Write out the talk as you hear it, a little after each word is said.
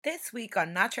This week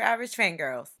on Not Your Average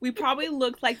Fangirls. We probably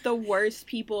looked like the worst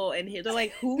people in here. They're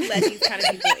like, who let these kind of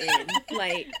people in?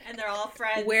 Like, and they're all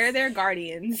friends. We're their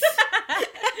guardians.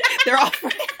 They're all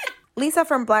friends. Lisa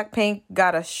from Blackpink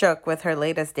got us shook with her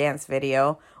latest dance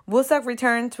video. Wooseok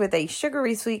returns with a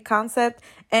sugary sweet concept,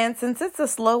 and since it's a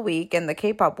slow week in the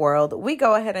K-pop world, we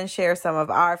go ahead and share some of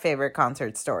our favorite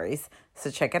concert stories. So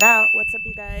check it out. What's up,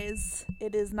 you guys?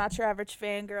 It is Not Your Average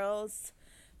Fangirls,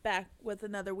 back with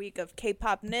another week of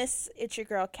K-pop-ness. It's your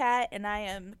girl Kat, and I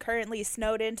am currently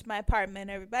snowed into my apartment,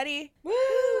 everybody. Woo!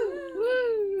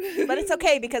 Woo! But it's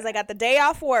okay because I got the day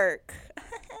off work.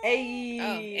 Hey.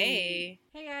 Oh, hey.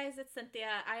 Hey guys, it's Cynthia.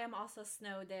 I am also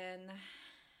snowed in.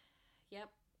 Yep,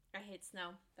 I hate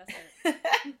snow. That's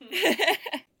it.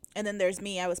 And then there's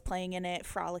me. I was playing in it,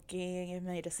 frolicking, and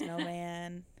made a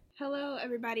snowman. Hello,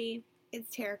 everybody.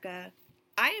 It's Terica.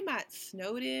 I am not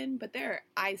snowed in, but there are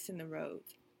ice in the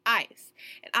roads. Ice.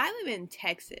 And I live in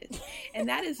Texas, and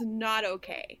that is not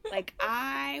okay. Like,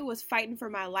 I was fighting for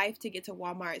my life to get to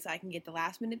Walmart so I can get the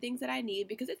last minute things that I need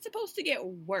because it's supposed to get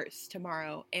worse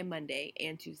tomorrow and Monday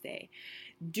and Tuesday.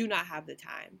 Do not have the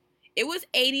time. It was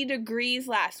 80 degrees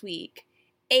last week.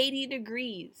 80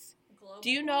 degrees. Global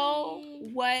Do you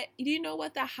know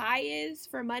what the high is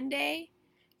for Monday?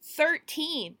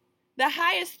 13. The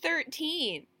high is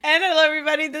 13. And hello,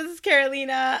 everybody. This is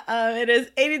Carolina. It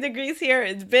is 80 degrees here.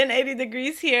 It's been 80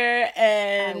 degrees here,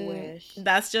 and I wish.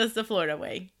 That's just the Florida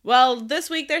way. Well, this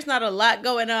week there's not a lot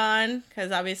going on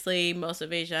because obviously most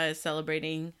of Asia is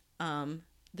celebrating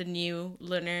the new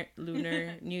lunar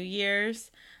New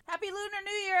Year's. Happy Lunar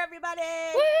New Year, everybody!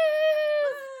 Woo!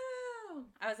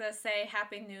 I was gonna say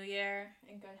Happy New Year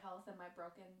in good health in my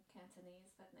broken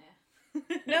Cantonese, but nah.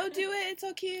 No, do it. It's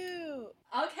so cute.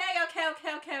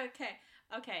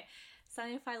 Okay.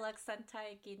 Sanify Lux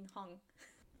Santai Gin Hong.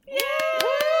 Yay!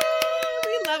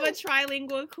 We love a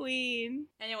trilingual queen.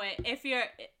 Anyway, if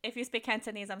you speak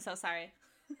Cantonese, I'm so sorry.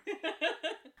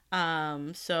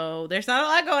 So there's not a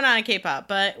lot going on in K-pop,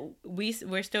 but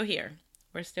we're still here.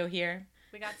 We're still here.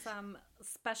 We got some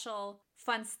special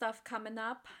fun stuff coming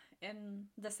up in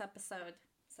this episode,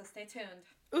 so stay tuned.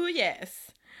 Ooh,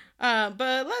 yes. But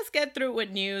let's get through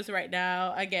with news right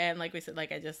now. Again, like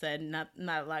I just said, not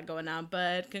a lot going on,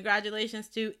 but congratulations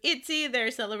to ITZY.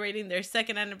 They're celebrating their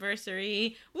 2nd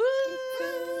anniversary. Woo!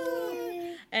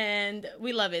 And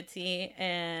we love ITZY.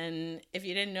 And if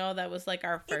you didn't know, that was like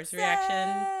our first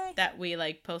reaction that we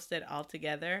like posted all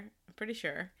together. I'm pretty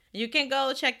sure. You can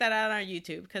go check that out on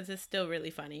YouTube because it's still really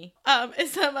funny. In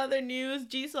some other news,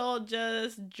 Jisoo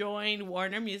just joined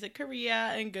Warner Music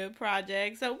Korea and Good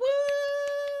Project. So, woo!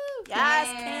 Yes,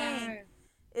 Yeah. King.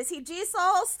 Is he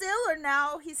Jisoo still, or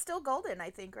now he's still golden, I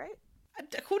think, right?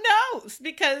 Who knows?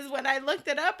 Because when I looked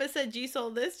it up, it said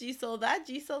Jisoo this, Jisoo that,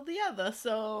 Jisoo the other.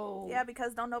 So Yeah,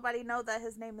 because don't nobody know that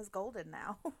his name is Golden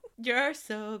now. you're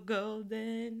so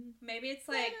golden. Maybe it's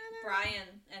like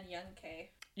Brian and Young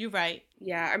K. You're right.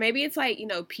 Yeah, or maybe it's like,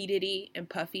 P. Diddy and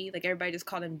Puffy. Like, everybody just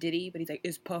called him Diddy, but he's like,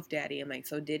 it's Puff Daddy. I'm like,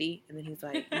 so Diddy? And then he's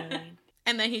like, you know what I mean?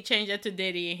 And then he changed it to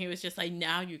Diddy, and he was just like,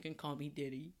 now you can call me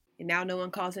Diddy. And now no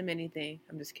one calls him anything.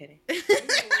 I'm just kidding.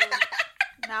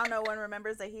 Now no one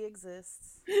remembers that he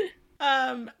exists.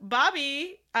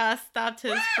 Bobby stopped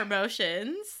his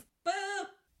promotions. Boo!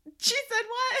 She said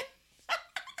what?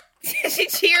 She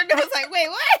cheered and I was like, wait,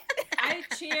 what? I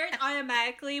cheered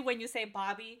automatically when you say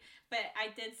Bobby, but I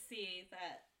did see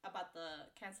that about the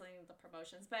canceling the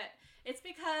promotions, but it's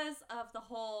because of the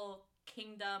whole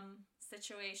Kingdom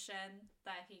situation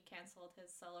that he canceled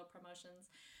his solo promotions.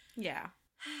 Yeah.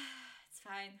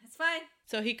 It's fine.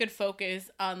 So he could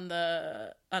focus on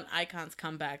iKON's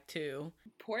comeback too.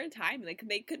 Poor time. Like,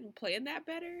 they couldn't plan that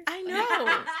better.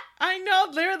 I know.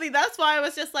 Literally, that's why I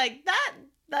was just like that.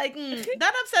 Like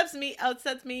that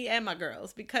upsets me and my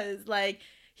girls because like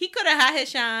he could have had his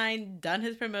shine, done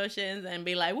his promotions, and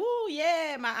be like, "Woo,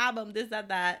 yeah, my album, this,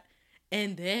 that,"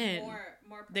 and then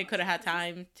more they could have had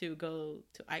time to go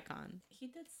to iKON. He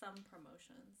did some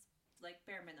promotions, like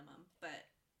bare minimum, but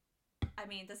I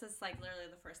mean, this is like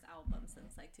literally the first album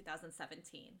since like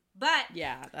 2017. But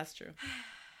yeah, that's true.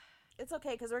 It's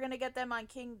okay, because we're going to get them on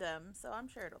Kingdom, so I'm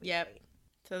sure it'll be great.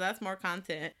 So that's more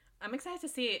content. I'm excited to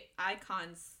see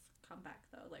iKON's comeback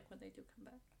though, like when they do come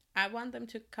back. I want them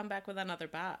to come back with another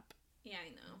bop. Yeah, I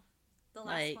know. The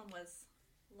last one was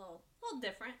a little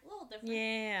different.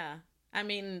 Yeah. I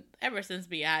mean, ever since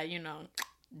BI,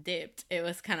 dipped, it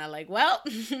was kind of like, well,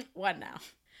 what now?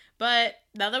 But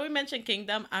now that we mentioned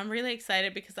Kingdom, I'm really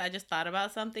excited because I just thought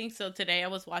about something. So today I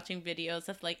was watching videos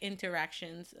of like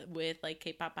interactions with like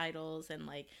K-pop idols and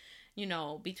like you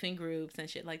know, between groups and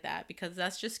shit like that, because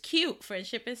that's just cute.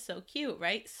 Friendship is so cute,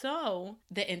 right? So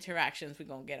the interactions we're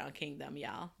gonna get on Kingdom,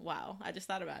 y'all. Wow, I just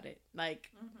thought about it. Like,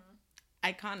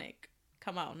 iconic.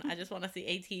 Come on, I just want to see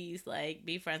ATs like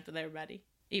be friends with everybody.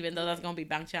 Even though that's gonna be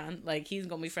Bang Chan, like he's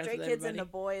gonna be friends Stray with Kids everybody. and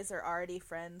the boys are already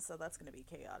friends, so that's gonna be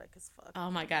chaotic as fuck. Oh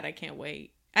my god, I can't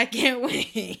wait. I can't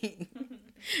wait.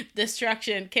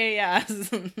 Destruction, chaos,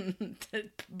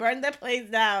 burn the place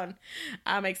down.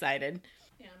 I'm excited.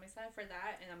 Yeah, I'm excited for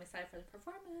that, and I'm excited for the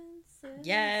performance.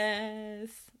 Yes.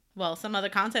 Well, some other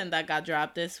content that got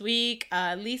dropped this week.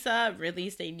 Lisa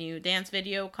released a new dance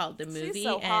video called The Movie. She's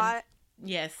so and hot.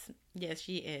 Yes,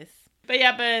 she is.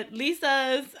 But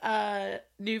Lisa's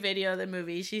new video, The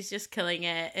Movie, she's just killing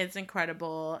it. It's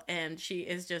incredible, and she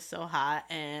is just so hot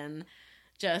and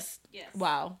just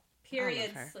wow.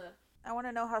 Period. I want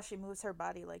to know how she moves her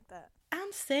body like that.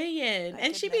 I'm saying, I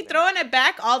and could she be never. throwing it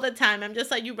back all the time. I'm just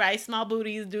like, you right, small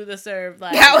booties do the serve.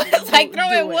 Like, I was like, do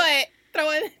throwing it. what?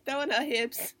 Throwing her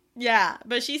hips, Yeah,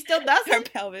 but she still does her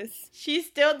it. pelvis. She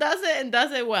still does it and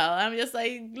does it well. I'm just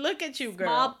like, look at you, girl.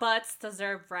 Small butts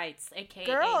deserve rights, aka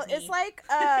Girl, me. it's like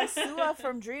Sua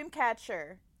from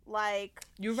Dreamcatcher. Like,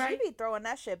 You right. she be throwing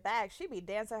that shit back. She be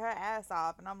dancing her ass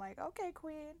off. And I'm like, okay,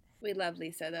 queen. We love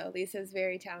Lisa though. Lisa's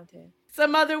very talented.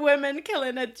 Some other women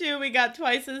killing it too. We got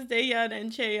Twice's Daeyeon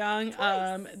and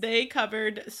Chaeyoung. They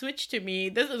covered "Switch to Me."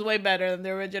 This is way better than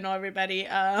the original. Everybody,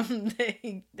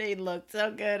 they looked so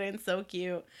good and so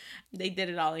cute. They did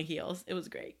it all in heels. It was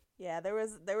great. Yeah, there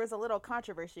was a little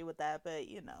controversy with that, but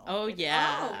you know. Oh Oh,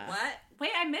 yeah. what? Wait,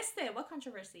 I missed it. What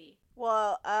controversy?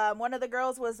 Well, one of the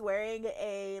girls was wearing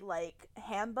a like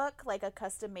handbook, like a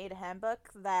custom made handbook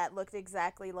that looked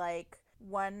exactly like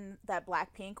one that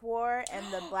Blackpink wore, and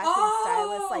the Blackpink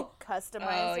stylist like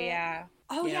customized it.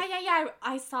 Oh, Yep. yeah.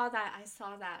 I saw that.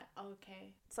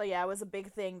 Okay. So yeah, it was a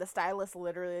big thing. The stylist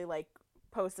literally like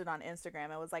posted on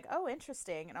Instagram. It was like, oh,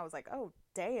 interesting, and I was like, oh,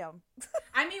 damn.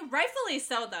 I mean, rightfully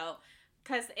so, though.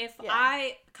 Because if Yeah.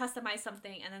 I customize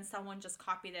something and then someone just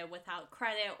copied it without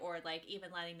credit or, like,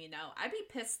 even letting me know, I'd be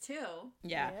pissed, too.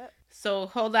 Yeah. Yep. So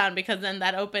hold on, because then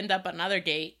that opened up another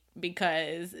gate,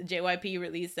 because JYP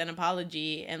released an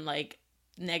apology in like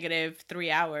 -3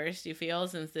 hours, you feel,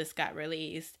 since this got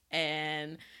released.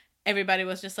 And everybody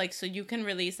was just like, so you can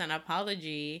release an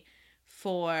apology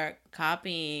for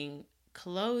copying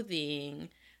clothing,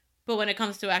 but when it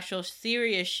comes to actual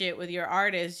serious shit with your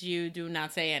artist, you do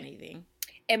not say anything.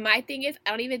 And my thing is, I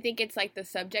don't even think it's like the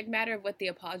subject matter of what the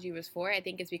apology was for. I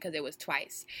think it's because it was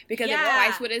Twice. Because if Yeah.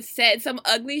 Twice would have said some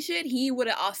ugly shit, he would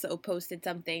have also posted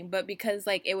something. But because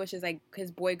like it was just like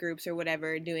his boy groups or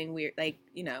whatever doing weird, like,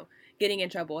 you know, getting in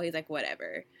trouble, he's like,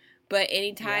 whatever. But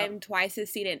anytime Twice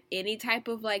is seen in any type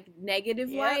of like negative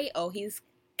Yep. light, oh, he's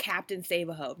Captain Save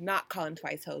a Hoe. Not calling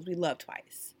Twice hoes. We love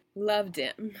Twice. Loved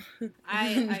him.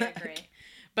 I agree.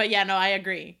 But yeah, no, I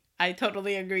agree. I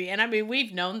totally agree. And I mean,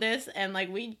 we've known this and like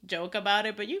we joke about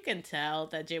it, but you can tell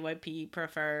that JYP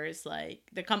prefers like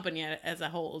the company as a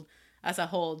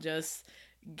whole just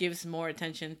gives more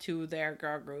attention to their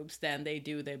girl groups than they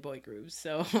do their boy groups.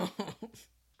 So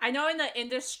I know in the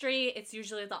industry, it's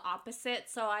usually the opposite,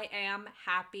 so I am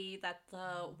happy that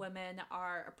the women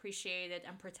are appreciated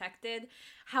and protected.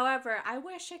 However, I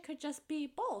wish it could just be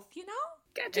both, you know?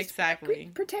 Gotta just Exactly.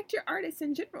 protect your artists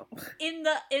in general. In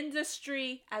the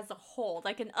industry as a whole,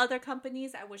 like in other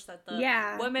companies, I wish that the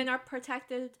Yeah. women are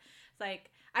protected. Like,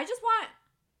 I just want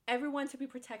everyone to be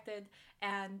protected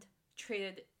and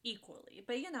treated equally.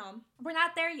 But, you know, we're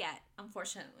not there yet,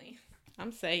 unfortunately.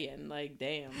 I'm saying, like,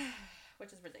 damn.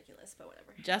 Which is ridiculous, but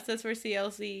whatever. Justice for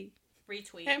CLC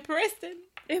Retweet. and Preston.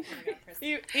 Oh my God,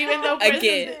 Kristen. Even though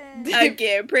Preston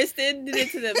Again, Preston did it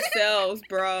to themselves,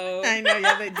 bro. I know,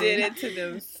 yeah, they Did did. it to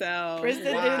themselves. Preston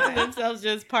did it to themselves,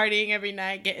 just partying every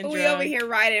night, getting We drunk. over here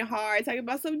riding hard, talking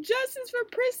about some justice for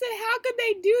Preston. How could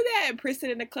they do that? And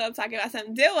Preston in the club talking about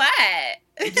something. Do what?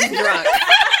 Just drunk.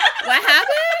 What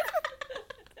happened?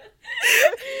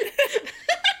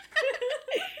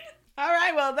 All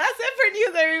right, well, that's it for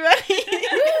news, everybody.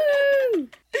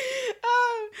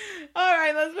 All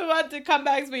right, let's move on to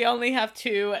comebacks. We only have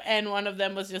 2, and one of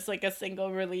them was just like a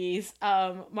single release.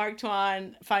 Mark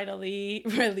Twain finally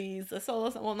released a solo.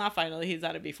 Well, not finally, he's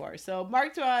done it before. So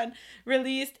Mark Twain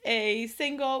released a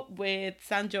single with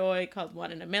Sanjoy called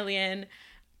 "One in a Million."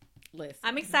 Listen,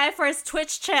 I'm excited for his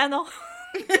Twitch channel.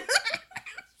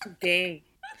 Dang.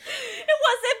 It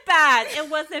wasn't bad.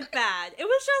 It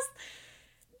was just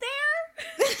there.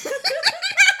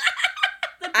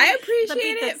 I The appreciate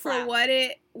beat it that for slap.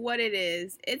 what it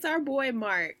is. It's our boy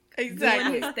Mark doing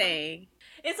exactly. his thing.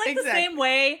 It's like the Exactly. same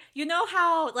way. You know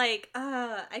how like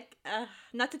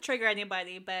not to trigger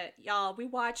anybody, but y'all, we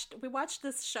watched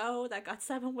this show that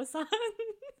GOT7 was on,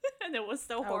 and it was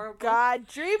so Oh horrible. God,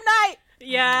 Dream Night.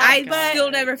 Yeah, I God.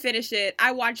 still never finished it.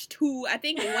 I watched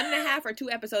 1.5 or 2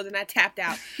 episodes, and I tapped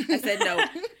out. I said no.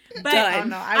 But Done. Oh,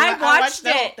 no, I watched watched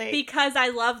the whole it thing. because I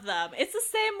love them. It's the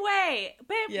same way.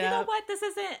 But you know Yeah. what?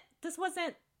 This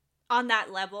wasn't on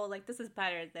that level. Like, this is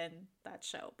better than that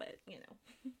show, but you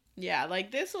know. Yeah,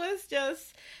 like this was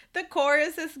just the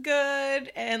chorus is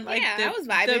good and like Yeah, I was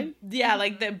vibing.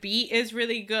 Like the beat is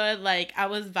really good. Like I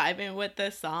was vibing with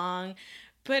the song,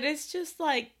 but it's just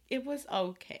like it was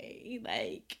okay.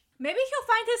 Like Maybe he'll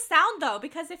find his sound though,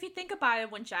 because if you think about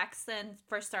it, when Jackson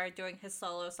first started doing his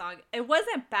solo song, it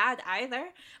wasn't bad either.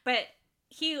 But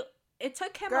it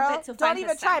took him a Girl, bit to don't find even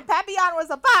his try. sound. Papillon was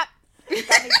a pop. Got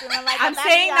me feeling like a I'm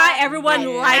saying not Papillon. everyone Yeah.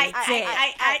 liked it.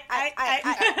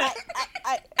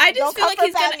 I just Don't feel like come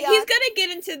he's for gonna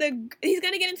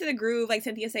Fabian. get into the groove, like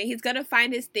Cynthia said. He's gonna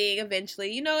find his thing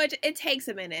eventually. You know, it takes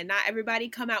a minute. Not everybody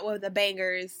come out with the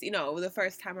bangers, you know, the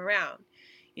first time around.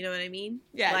 You know what I mean?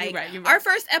 Yeah, like, you're right, you're Our right.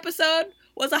 first episode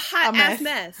was a hot ass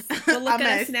mess. But look A at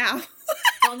mess. us now.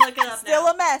 Don't look it up Still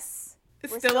now. a mess.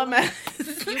 It's We're still a still-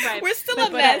 mess. You're right. We're still No,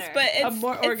 a but mess, but it's a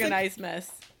more it's organized mess.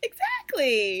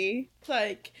 exactly. It's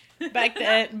like back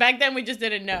then we just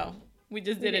didn't know. We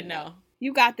just didn't know.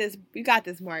 You got this. You got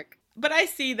this, Mark. But I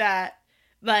see that,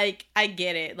 like, I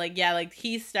get it. Like, yeah, like,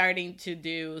 he's starting to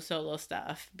do solo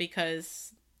stuff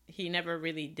because he never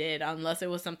really did, unless it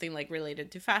was something, like,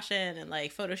 related to fashion and,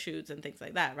 like, photo shoots and things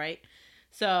like that, right?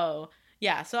 So,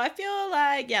 yeah, so I feel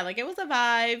like, yeah, like, it was a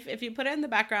vibe. If you put it in the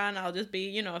background, I'll just be,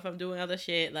 you know, if I'm doing other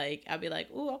shit, like, I'll be like,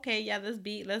 ooh, okay, yeah, this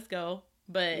beat, let's go.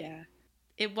 But Yeah.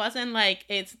 it wasn't like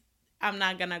I'm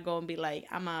not gonna go and be like,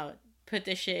 I'm gonna put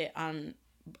this shit on,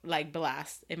 like,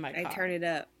 blast in my I car. turn it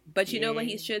up. But you know what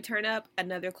he should turn up?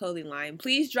 Another clothing line.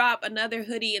 Please drop another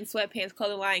hoodie and sweatpants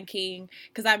clothing line, King,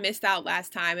 because I missed out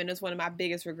last time and it's one of my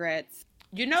biggest regrets.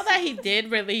 You know that he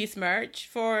did release merch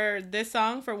for this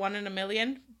song for 1 in a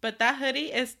Million, but that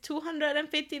hoodie is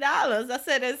 $250. I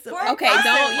said it's Okay,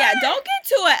 don't get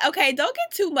to it. Okay, don't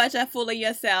get too much full of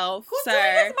yourself, Who's sir.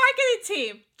 doing his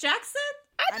marketing team? Jackson?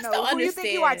 I I just know. don't Who do you understand.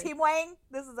 think you are, Team Wayne?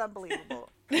 This is unbelievable.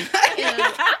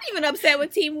 I'm even upset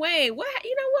with Team Wayne. What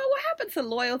What happened to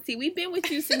loyalty? We've been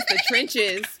with you since the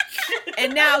trenches,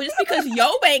 and now just because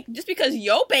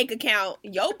your bank account,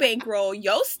 your bankroll,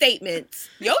 your statements,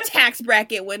 your tax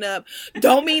bracket went up,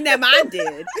 don't mean that mine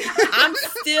did. I'm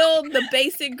still the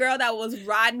basic girl that was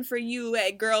riding for you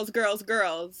at Girls.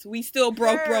 We still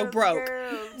broke. Girls.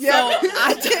 So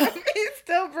I don't. He's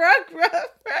still broke, bro.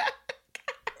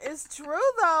 It's true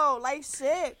though. Like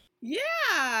shit.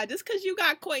 Yeah, just because you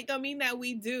got coin don't mean that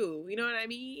we do. You know what I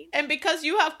mean? And because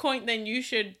you have coin, then you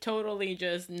should totally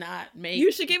just not make.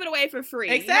 You should give it away for free.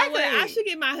 Exactly. You know what? I should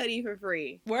get my hoodie for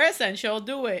free. We're essential.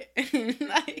 Do it.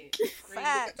 Like,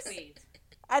 Facts. Sweet.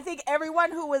 I think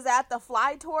everyone who was at the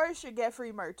Fly tour should get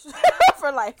free merch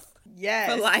for life.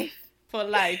 yes, For life. For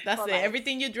life. That's For it. life.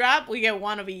 Everything you drop, we get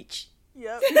one of each.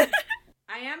 Yep.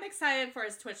 I am excited for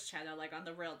his Twitch channel, like on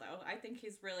the real though. I think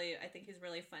he's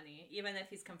really funny, even if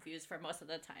he's confused for most of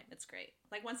the time. It's great.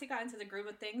 Like once he got into the groove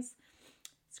of things,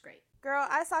 it's great. Girl,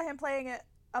 I saw him playing it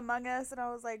Among Us, and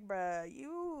I was like, bruh,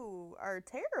 you are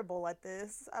terrible at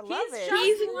this. I love He's it. just-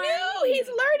 He's learning. new. He's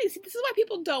learning. See, this is why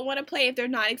people don't want to play if they're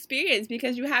not experienced,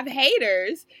 because you have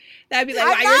haters that be like,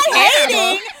 I'm "Wow, not you're terrible."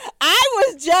 hating. I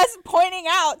was just pointing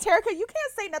out, Terica, you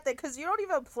can't say nothing because you don't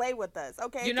even play with us,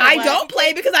 okay? You know I what? don't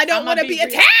play because I don't I'ma want to be be real.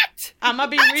 attacked. I'm gonna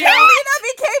be real. Carolina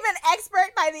became an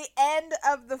expert by the end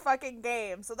of the fucking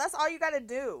game, so that's all you gotta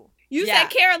do. You Yeah.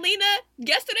 said Carolina.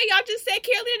 Yesterday, y'all just said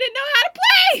Carolina didn't know how to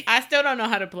play. I still don't know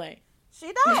how to play.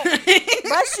 She don't,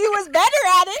 but she was better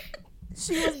at it.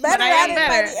 She was better I at am it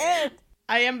better. by the end.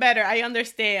 I am better. I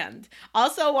understand.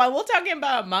 Also, while we're talking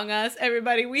about Among Us,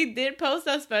 everybody, we did post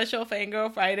a special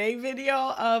Fangirl Friday video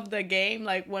of the game.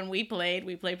 Like when we played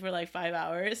for like 5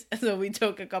 hours. So we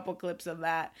took a couple clips of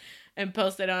that and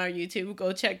posted on our YouTube.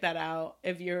 Go check that out.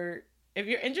 If you're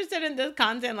interested in this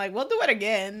content, like we'll do it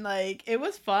again. Like it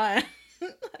was fun.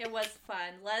 It was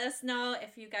fun. Let us know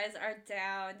if you guys are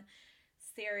down.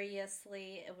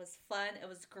 Seriously, it was fun. It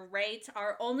was great.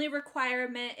 Our only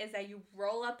requirement is that you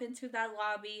roll up into that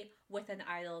lobby with an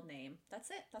idol name. That's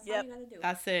it. That's all Yep. you gotta do.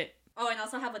 That's it. Oh, and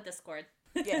also have a Discord.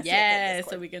 Yes, Yes,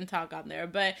 so we can talk on there.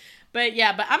 But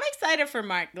I'm excited for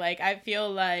Mark. Like I feel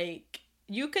like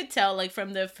you could tell like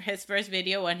from his first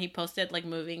video when he posted like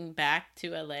moving back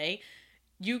to LA,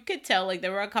 you could tell like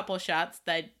there were a couple shots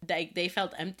that they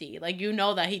felt empty. Like you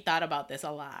know that he thought about this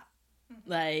a lot.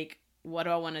 Like what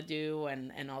do I want to do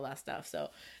and all that stuff. So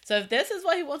if this is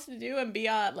what he wants to do and be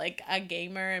like a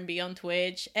gamer and be on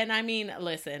Twitch, and I mean,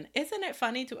 listen, isn't it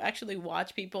funny to actually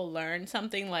watch people learn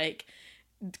something, like,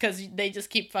 because they just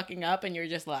keep fucking up and you're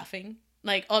just laughing,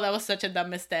 like, oh, that was such a dumb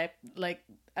mistake, like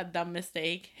a dumb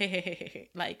mistake,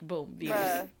 like, boom, views.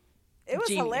 It was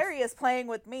Genius. hilarious playing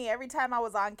with me. Every time I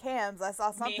was on cams, I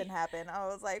saw something happen. I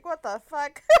was like, what the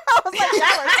fuck? I was like,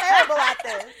 y'all are terrible at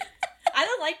this. I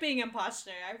don't like being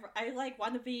imposter. I like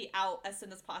want to be out as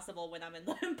soon as possible when I'm in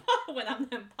the when I'm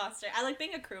the imposter. I like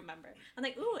being a crew member. I'm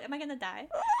like, ooh, am I gonna die?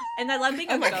 And I love being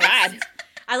a ghost. God.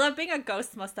 I love being a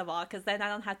ghost most of all, because then I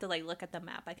don't have to like look at the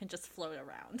map. I can just float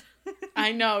around.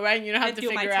 I know, right? You don't have And to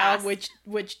do my figure out task.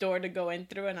 which door to go in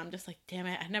through, and I'm just like, damn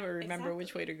it, I never remember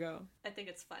which way to go. I think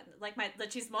it's fun. Like the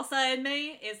chismosa in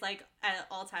me is like at an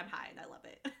all-time high, and I love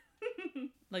it.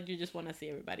 Like, you just want to see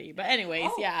everybody. But anyways,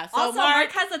 yeah. So also,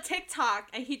 Mark has a TikTok,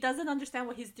 and he doesn't understand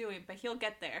what he's doing, but he'll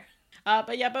get there.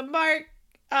 but Mark,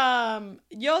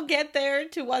 you'll get there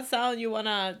to what sound you want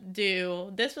to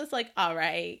do. This was like, all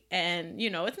right, and you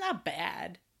know, it's not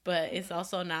bad, but it's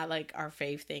also not like our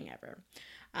fave thing ever.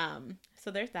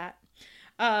 So there's that.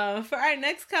 For our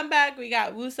next comeback, we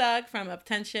got Woosak from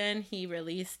Uptension. He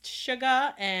released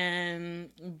Sugar,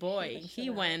 and boy, he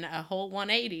went a whole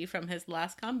 180 from his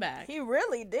last comeback. He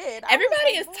really did.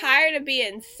 Everybody is tired of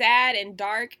being sad and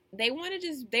dark. They want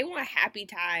happy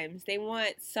times. They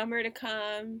want summer to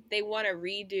come. They want a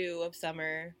redo of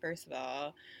summer, first of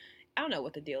all. I don't know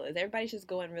what the deal is. Everybody's just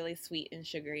going really sweet and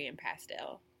sugary and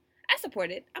pastel. I support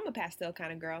it. I'm a pastel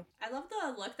kind of girl. I love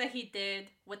the look that he did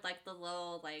with like the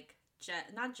little like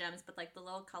not gems, but like the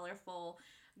little colorful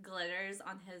glitters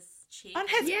on his cheek. On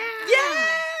his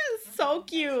Mm-hmm. so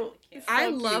cute. I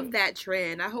So love cute. that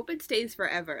trend. I hope it stays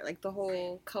forever. Like the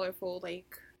whole colorful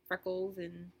like freckles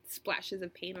and splashes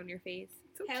of paint on your face.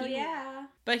 It's so Hell cute. yeah.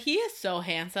 But he is so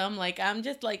handsome. Like, I'm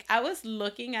just like, I was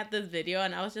looking at this video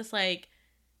and I was just like,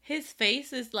 his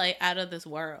face is like out of this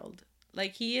world.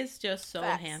 Like, he is just so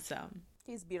Facts. handsome.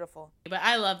 He's beautiful. But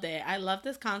I loved it. I love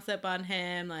this concept on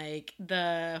him. Like,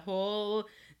 the whole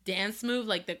dance move,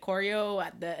 like the choreo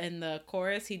in the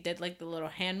chorus, he did like the little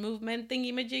hand movement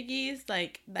thingy majiggies.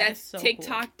 Like, That's so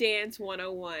TikTok cool. dance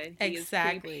 101. He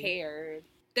Exactly. is prepared.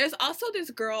 There's also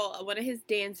this girl, one of his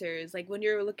dancers. Like when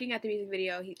you're looking at the music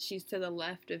video, she's to the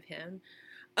left of him.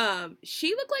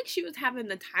 She looked like she was having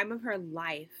the time of her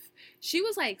life. She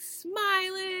was like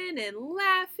smiling and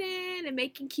laughing and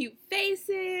making cute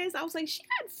faces. I was like, she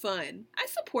had fun. I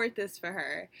support this for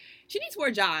her. She needs more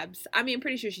jobs. I mean, I'm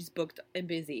pretty sure she's booked and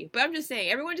busy, but I'm just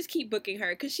saying, everyone just keep booking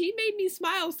her because she made me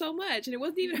smile so much, and it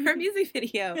wasn't even her music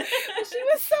video. But she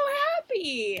was so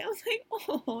happy. I was like,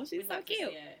 oh, she's so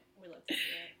cute. We love to see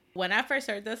it. When I first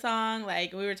heard the song,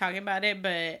 like, we were talking about it,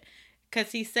 but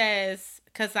because he says,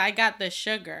 because I got the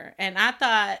sugar. And I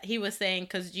thought he was saying,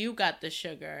 because you got the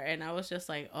sugar. And I was just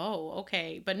like, oh,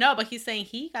 okay. But no, but he's saying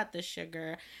he got the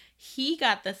sugar. He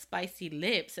got the spicy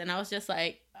lips. And I was just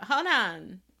like, hold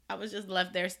on. I was just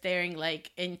left there staring,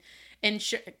 like,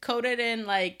 coated in,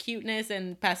 like, cuteness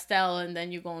and pastel. And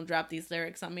then you're going to drop these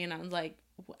lyrics on me. And I was like,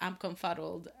 I'm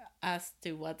confuddled as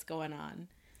to what's going on.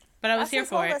 But I was here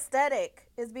for it. His whole aesthetic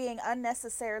is being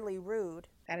unnecessarily rude.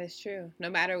 That is true. No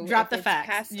matter Drop if the it's facts.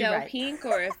 pastel You're right. pink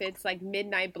or if it's like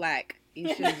midnight black,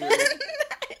 you should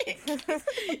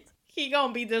read. He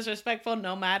gonna be disrespectful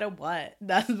no matter what.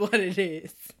 That's what it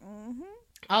is. Mm-hmm.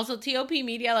 Also, TOP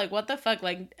Media, like, what the fuck?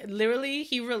 Like, literally,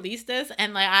 he released this,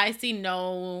 and, like, I see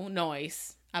no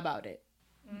noise about it.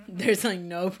 Mm-hmm. There's, like,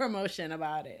 no promotion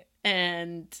about it.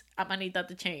 And I'm gonna need that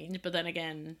to change. But then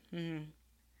again,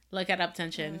 look at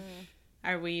Uptension.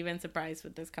 Are we even surprised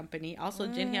with this company? Also,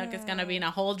 Jin Hyuk is gonna be in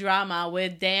a whole drama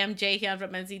with damn Jaehyun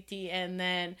from NCT, and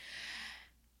then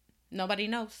nobody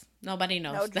knows. Nobody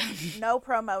knows. No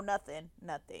promo, nothing.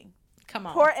 Come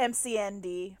on. Poor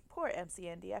MCND.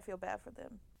 I feel bad for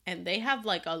them. And they have,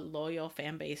 like, a loyal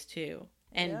fan base, too.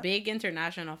 And big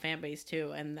international fan base,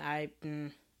 too. And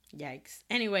yikes.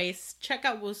 Anyways, check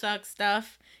out Woosak's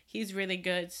stuff. He's really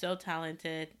good, so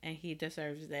talented, and he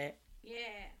deserves it. Yeah.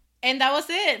 And that was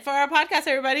it for our podcast,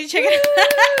 everybody. Check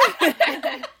it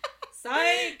out.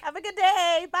 Psych. Have a good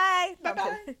day. Bye.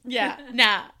 Bye-bye. Yeah.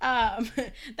 That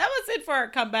was it for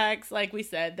our comebacks. Like we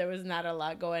said, there was not a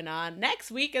lot going on. Next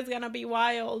week is going to be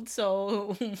wild,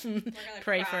 so We're gonna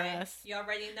pray cry. for us. You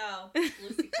already know.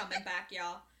 Lucy coming back,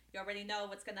 y'all. You already know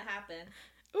what's gonna happen.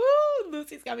 Ooh,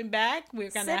 Lucy's coming back. We're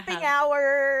going to Sipping have...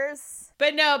 hours.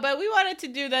 But we wanted to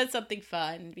do that something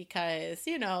fun because,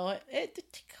 you know,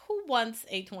 who wants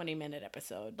a 20-minute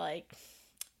episode? Like,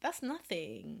 that's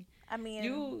nothing. I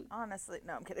mean, honestly,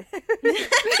 no, I'm kidding.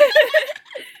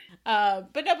 But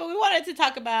we wanted to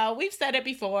talk about, we've said it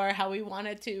before, how we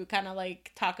wanted to kind of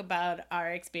like talk about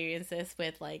our experiences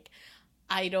with like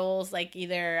idols, like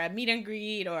either a meet and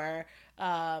greet or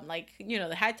like, you know,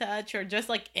 the high touch or just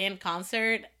like in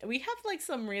concert. We have like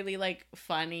some really like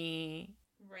funny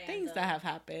things that have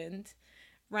happened,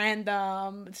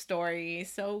 random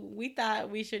stories. So we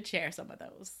thought we should share some of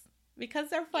those because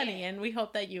they're funny and we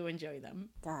hope that you enjoy them.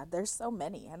 God, there's so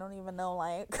many. I don't even know,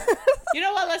 like... You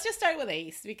know what? Let's just start with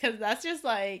Ace because that's just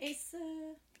like...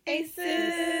 Ace.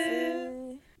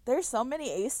 There's so many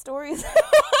Ace stories.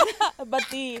 But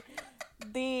the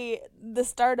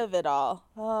start of it all.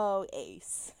 Oh,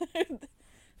 Ace.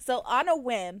 So on a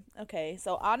whim,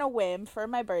 for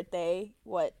my birthday,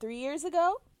 3 years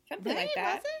ago? Something like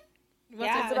that. Was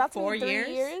Yeah. it It's about 4 to be 3 years?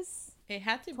 years. It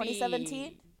had to 2017?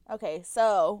 be. Okay,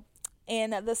 so in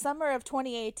the summer of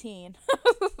 2018,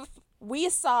 we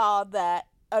saw that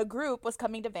a group was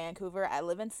coming to Vancouver. I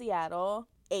live in Seattle.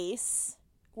 Ace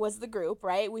was the group,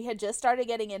 right? We had just started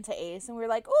getting into Ace, and we were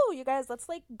like, oh, you guys, let's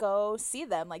like go see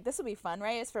them. Like, this would be fun,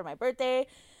 right? It's for my birthday.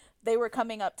 They were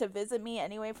coming up to visit me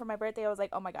anyway for my birthday. I was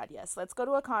like, oh my God, yes, let's go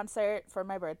to a concert for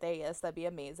my birthday. Yes, that'd be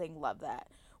amazing. Love that.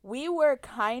 We were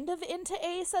kind of into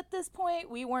Ace at this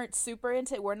point. We weren't super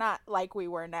into it. We're not like we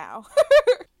were now.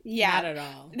 Yeah. Not at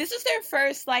all. This was their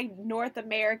first, like, North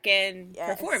American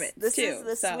performance, this too. is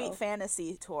the Sweet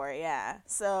Fantasy tour, yeah.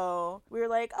 So we were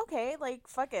like, okay, like,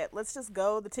 fuck it. Let's just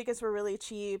go. The tickets were really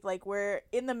cheap. Like, we're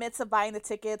in the midst of buying the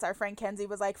tickets. Our friend Kenzie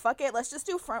was like, fuck it. Let's just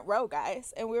do front row,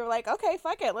 guys. And we were like, okay,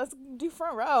 fuck it. Let's do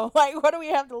front row. Like, what do we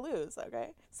have to lose?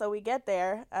 Okay. So we get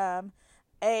there.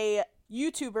 A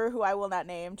YouTuber who I will not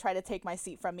name tried to take my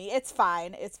seat from me. It's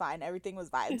fine. Everything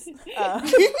was vibes.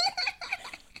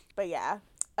 But yeah.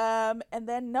 And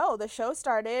then the show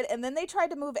started, and then they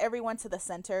tried to move everyone to the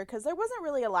center because there wasn't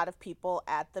really a lot of people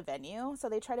at the venue. So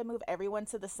they tried to move everyone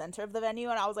to the center of the venue,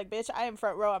 and I was like, bitch, I am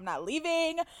front row. I'm not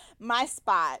leaving my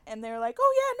spot. And they were like,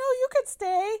 oh yeah, no, you could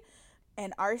stay.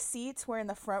 And our seats were in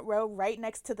the front row right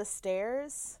next to the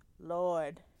stairs.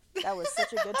 Lord, that was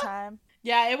such a good time.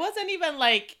 Yeah, it wasn't even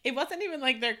like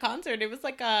their concert. It was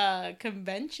like a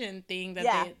convention thing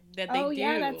that they do.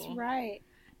 Yeah, that's right.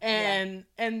 And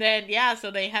then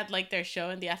so they had like their show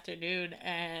in the afternoon,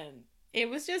 and it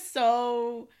was just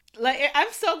so like,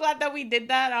 I'm so glad that we did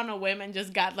that on a whim and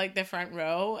just got like the front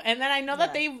row. And then I know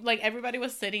that they like, everybody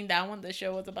was sitting down when the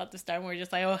show was about to start, and we were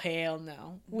just like, oh hell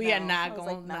no, we are not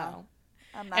going. No,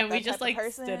 I'm not. And that we just type like of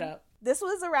person. stood up. This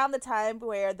was around the time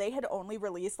where they had only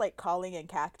released like Calling and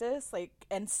Cactus, like,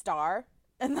 and Star,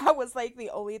 and that was like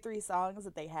the only 3 songs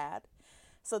that they had.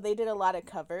 So they did a lot of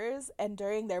covers, and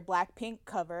during their Blackpink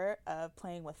cover of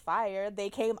Playing with Fire, they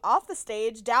came off the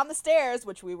stage, down the stairs,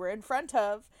 which we were in front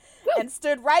of, and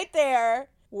stood right there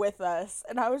with us.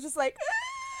 And I was just like,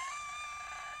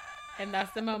 and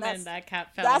that's the moment that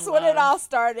Kat fell That's in when love. it all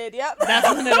started. Yep.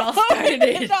 That's when it all started.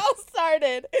 It all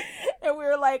started. And we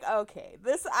were like, okay,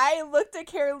 I looked at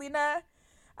Carolina,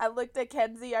 I looked at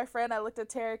Kenzie, our friend, I looked at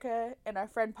Terica and our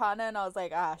friend Pana, and I was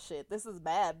like, shit, this is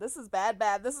bad. This is bad.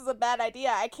 This is a bad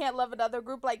idea. I can't love another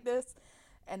group like this.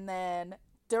 And then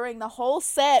during the whole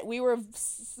set, we were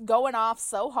going off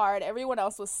so hard. Everyone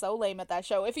else was so lame at that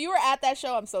show. If you were at that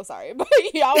show, I'm so sorry. But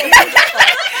y'all were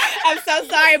I'm so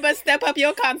sorry, but step up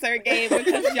your concert game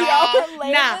because y'all were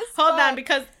lame as hold fuck. on,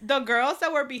 because the girls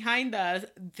that were behind us,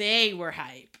 they were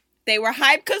hype. They were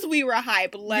hype because we were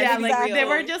hype. Let's be real. They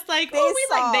were just like,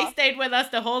 they stayed with us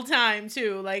the whole time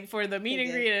too, like for the meet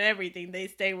and greet and everything. They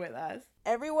stayed with us.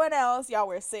 Everyone else, y'all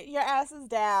were sitting your asses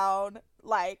down.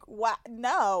 Like, what?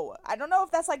 No. I don't know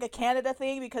if that's like a Canada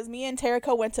thing, because me and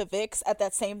Terica went to Vic's at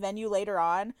that same venue later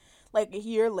on, like a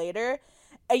year later,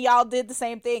 and y'all did the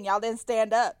same thing. Y'all didn't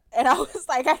stand up. And I was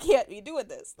like, I can't be doing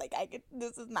this. Like,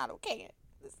 this is not okay.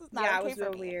 This is not okay it was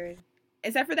for real me. weird.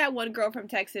 Except for that one girl from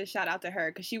Texas, shout out to her,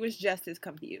 because she was just as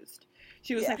confused.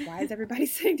 She was like, why is everybody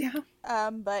sitting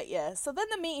down? But yeah, so then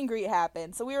the meet and greet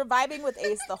happened. So we were vibing with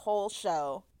Ace the whole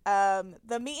show.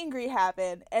 The meet and greet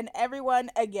happened, and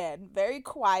everyone, again, very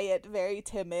quiet, very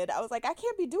timid. I was like, I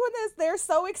can't be doing this. They're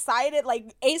so excited.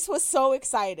 Like, Ace was so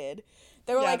excited.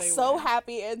 They were so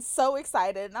happy and so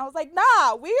excited. And I was like,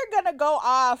 nah, we are gonna go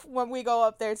off when we go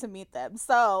up there to meet them.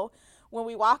 So when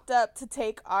we walked up to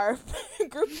take our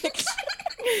group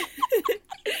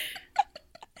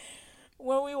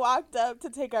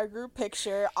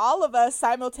picture, all of us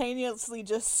simultaneously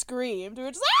just screamed. We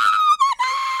were just like,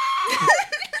 oh my God!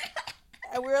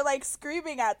 And we were like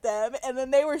screaming at them, and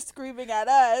then they were screaming at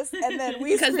us, and then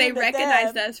we because they screamed at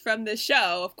recognized them. us from the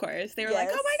show, of course. They were like,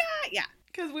 oh my God, yeah.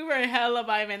 Because we were hella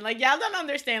vibing. Like, y'all don't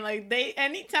understand. Like,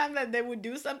 anytime that they would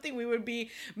do something, we would be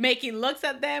making looks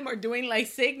at them or doing, like,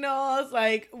 signals.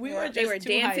 Like, we were just They were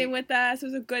dancing hyped. with us. It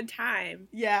was a good time.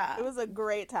 Yeah. It was a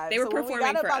great time. They were when we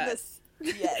performing got for up on us.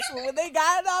 Yes, when they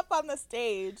got up on the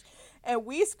stage and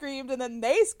we screamed and then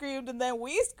they screamed and then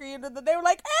we screamed and then they were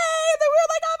like, hey, and then we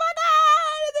were like, oh my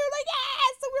God, and they were like,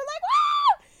 yes, and we were like, wow.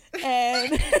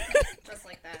 And Just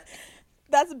like that.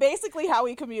 that's basically how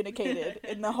we communicated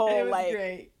in the It whole, was like,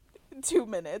 great. 2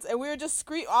 minutes. And we were just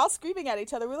all screaming at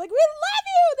each other. We were like, we love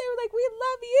you. They were like, we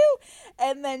love you.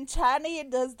 And then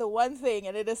Chani does the one thing,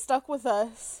 and it has stuck with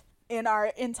us in our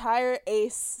entire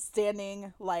Ace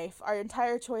standing life, our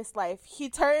entire choice life. He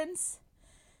turns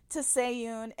to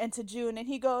Seyun and to June, and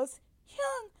he goes,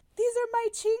 Hyung, these are my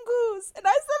chingus. And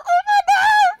I said, oh my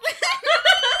God.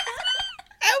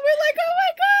 And we're like, oh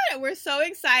my God. And we're so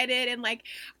excited. And like,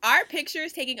 our picture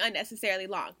is taking unnecessarily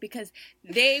long because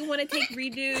they want to take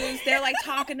redos. They're like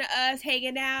talking to us,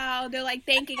 hanging out. They're like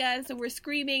thanking us. And we're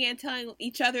screaming and telling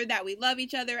each other that we love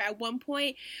each other. At one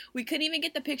point, we couldn't even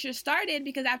get the picture started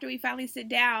because after we finally sit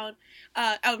down,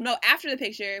 after the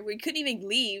picture, we couldn't even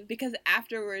leave because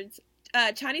afterwards,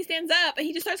 Chani stands up and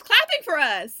he just starts clapping for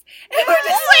us. And we're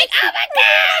just like, oh my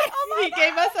God! Oh my He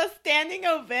gave us a standing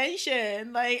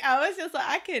ovation. Like, I was just like,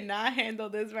 I cannot handle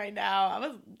this right now. I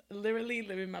was literally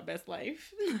living my best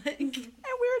life. Like, And we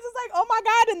were just like, oh my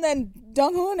God. And then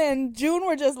Donghoon and June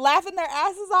were just laughing their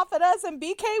asses off at us. And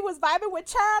BK was vibing with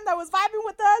Chan that was vibing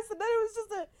with us. And then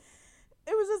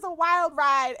it was just a wild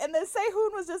ride. And then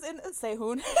Sehun was just in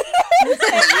Sehun.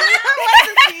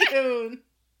 Sehun.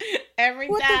 Every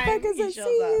What the time fuck is he a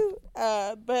shows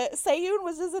up. But Seyun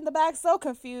was just in the back so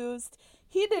confused.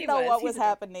 He didn't know what was He's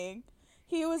happening.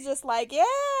 He was just like, yeah,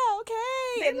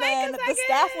 okay. They And like then us, the I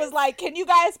staff guess. was like, can you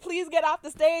guys please get off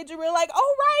the stage? And we were like,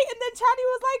 oh, right. And then Chani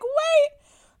was like,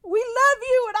 wait, we love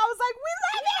you. And I was like, we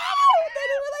love you. And then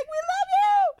they were like, we love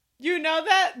you. You know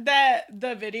that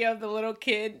the video of the little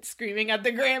kid screaming at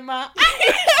the grandma?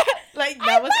 Like,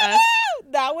 that was us.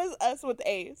 That was us with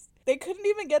Ace. They couldn't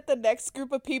even get the next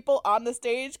group of people on the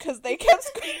stage because they kept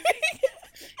screaming.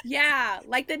 Yeah,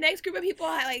 like the next group of people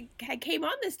had came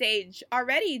on the stage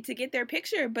already to get their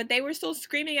picture, but they were still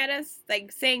screaming at us,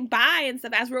 like saying bye and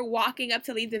stuff as we're walking up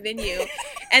to leave the venue.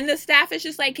 And the staff is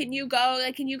just like, "Can you go?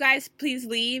 Like, can you guys please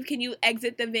leave? Can you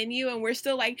exit the venue?" And we're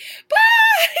still like, "Bye,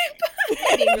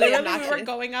 bye." Being really Literally, we obnoxious. were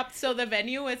going up. So the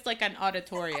venue is like an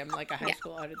auditorium, like a high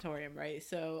school auditorium, right?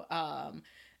 So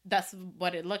that's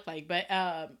what it looked like. But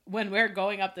when we're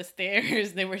going up the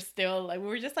stairs, they were still like, we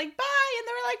were just like, bye, and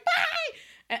they were like, bye.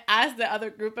 And as the other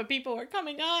group of people were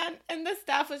coming on, and the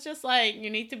staff was just like, you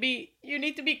need to be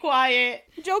quiet.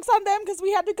 Joke's on them because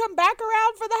we had to come back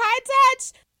around for the high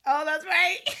touch. Oh, that's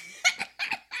right.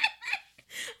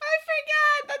 I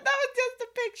forgot that was just a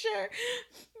picture.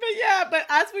 But yeah, but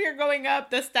as we were going up,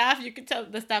 the staff, you could tell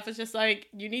the staff was just like,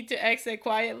 you need to exit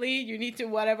quietly. You need to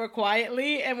whatever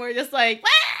quietly. And we're just like,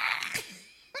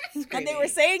 And they were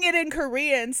saying it in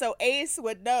Korean, so Ace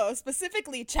would know,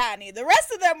 specifically Chani. The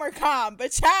rest of them were calm,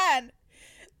 but Chan,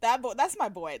 that's my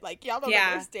boy. Like, y'all don't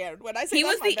understand. When I say he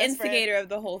that's was my the best instigator friend, of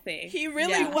the whole thing. he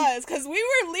really Yeah. was, because we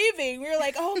were leaving. We were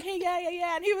like, oh, okay,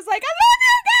 yeah. And he was like, I love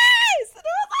you guys! And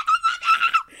I was like, oh my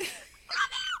God!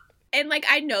 And like,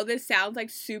 I know this sounds like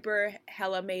super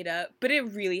hella made up, but it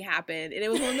really happened. And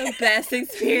it was one of the best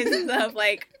experiences of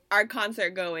like our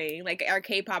concert going, like our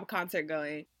K-pop concert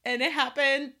going. and it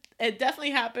happened. It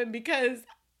definitely happened because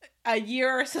a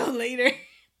year or so later,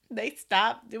 they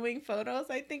stopped doing photos,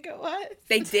 I think it was.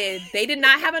 They did. They did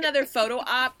not have another photo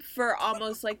op for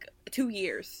almost like 2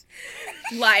 years.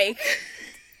 Like,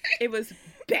 it was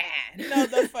bad. No,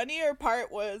 the funnier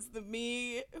part was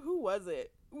who was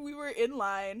it? We were in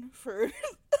line for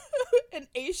an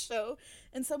Ace show,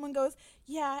 and someone goes,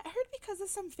 yeah, I heard because of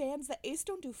some fans that Ace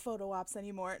don't do photo ops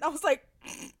anymore. And I was like,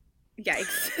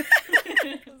 Yikes.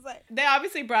 I was like, They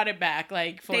obviously brought it back,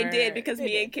 like, for... They did because They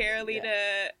me did. and Carolina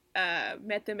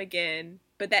met them again.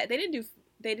 But that they didn't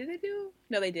do.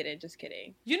 No, they didn't. Just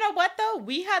kidding. You know what, though?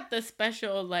 We had the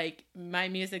special, like, My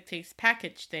Music Takes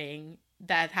package thing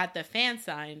that had the fan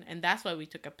sign, and that's why we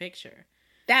took a picture.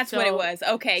 That's what it So- was.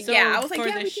 Okay, So yeah. I was like, for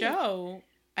yeah, the we did. show,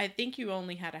 I think you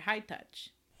only had a high touch.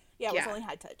 yeah, it was Yeah. only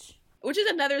high touch. Which is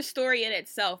another story in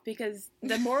itself, because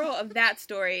the moral of that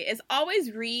story is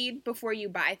always read before you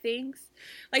buy things.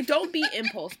 Like, don't be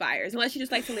impulse buyers unless you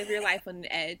just like to live your life on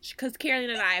an edge. Because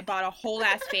Carolyn and I bought a whole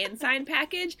ass fan sign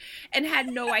package and had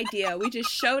no idea. We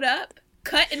just showed up,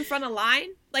 cut in front of line,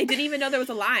 like didn't even know there was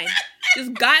a line.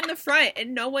 Just got in the front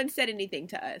and no one said anything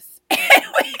to us. And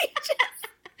we just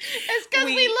It's because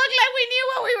we looked like we knew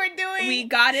what we were doing. We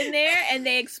got in there and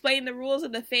they explained the rules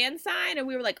of the fan sign, and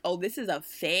we were like, oh, this is a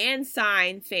fan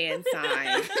sign.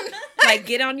 Like,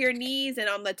 get on your knees and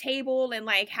on the table and,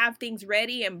 like, have things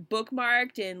ready and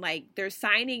bookmarked, and, like, they're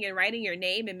signing and writing your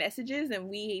name and messages, and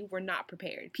we were not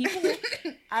prepared. People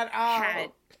at all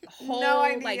had whole,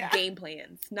 like, game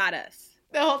plans, not us.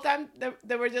 The whole time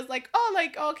they were just like, oh,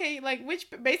 like, okay, like, which,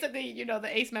 basically, you know,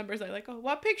 the Ace members are like, oh,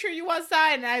 what picture you want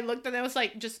signed? And I looked and I was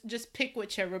like, just pick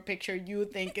whichever picture you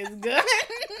think is good.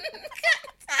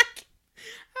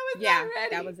 I was not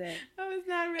ready. That was it. I was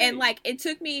not ready. And, like, it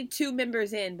took me 2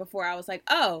 members in before I was like,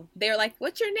 oh, they were like,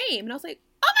 what's your name? And I was like,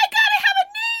 oh my God, I have a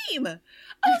name.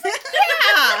 I was like,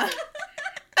 yeah.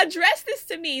 Address this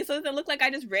to me so it doesn't look like I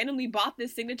just randomly bought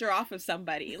this signature off of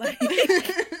somebody. Like,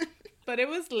 but it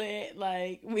was lit.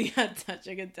 Like, we had such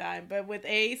a good time. But with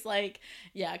Ace, like,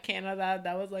 yeah, Canada,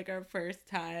 that was like our first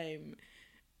time,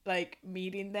 like,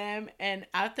 meeting them. And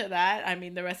after that, I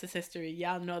mean, the rest is history.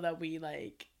 Y'all know that we,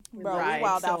 like, bro, we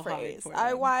wild out for Ace.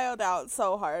 I wild out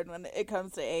so hard when it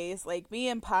comes to Ace. Like, me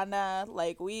and Pana,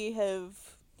 like, we have,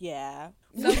 yeah.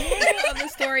 So, moral of the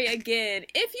story again,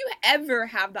 if you ever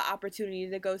have the opportunity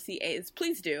to go see Ace,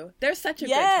 please do. They're such a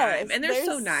good time, and they're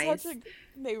so nice.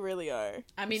 They really are.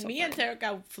 I mean, so me fun. and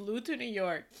Terica flew to New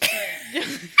York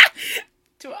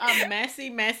to a messy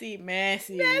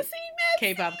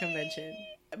K-pop convention.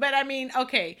 But I mean,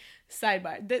 okay,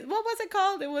 sidebar. What was it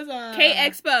called? It was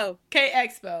K-Expo.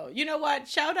 K-Expo. You know what?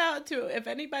 Shout out to, if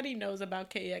anybody knows about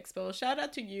K-Expo, shout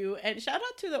out to you and shout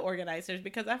out to the organizers,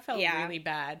 because I felt really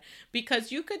bad.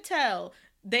 Because you could tell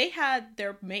they had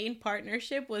their main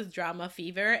partnership was Drama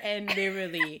Fever, and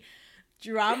literally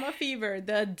Drama Fever,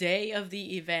 the day of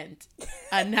the event,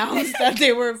 announced that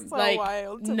they were so like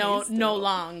no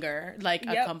longer like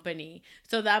a company.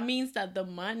 So that means that the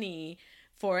money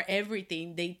for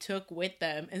everything they took with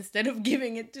them, instead of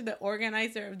giving it to the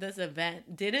organizer of this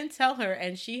event, didn't tell her,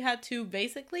 and she had to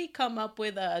basically come up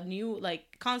with a new,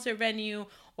 like, concert venue,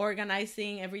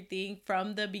 organizing everything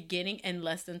from the beginning in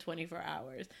less than 24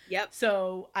 hours. Yep.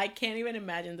 So I can't even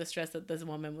imagine the stress that this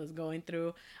woman was going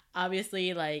through.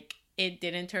 Obviously, like, it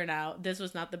didn't turn out. This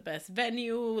was not the best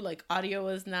venue. Like, audio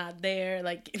was not there.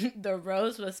 Like, the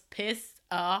Rose was pissed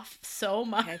off so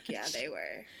much. Heck yeah, they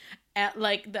were.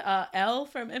 Like, the L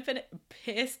from Infinite,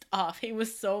 pissed off. He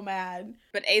was so mad.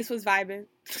 But Ace was vibing.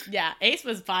 Yeah, Ace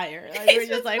was fire. Like, Ace we were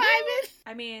just like, vibing.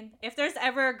 I mean, if there's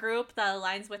ever a group that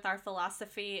aligns with our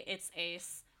philosophy, it's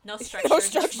Ace. No structure, No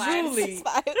just structure. vibes.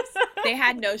 They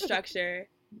had no structure.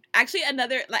 Actually, and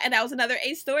that was another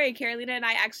Ace story. Carolina and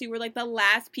I actually were, like, the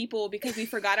last people because we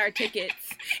forgot our tickets.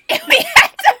 And we had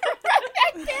to run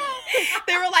back down.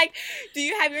 They were like, do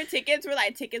you have your tickets? We're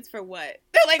like, tickets for what?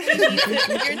 They're like, we need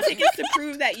your tickets to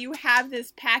prove that you have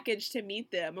this package to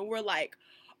meet them. And we're like,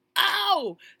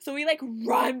 oh! So we, like,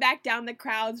 run back down the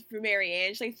crowds for Marianne.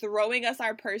 She's, like, throwing us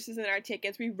our purses and our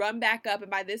tickets. We run back up, and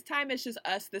by this time, it's just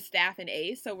us, the staff, and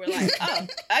Ace. So we're like, oh,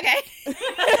 okay.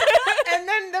 And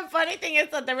then the funny thing is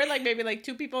that there were, like, maybe, like,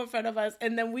 2 people in front of us,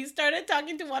 and then we started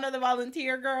talking to one of the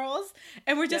volunteer girls,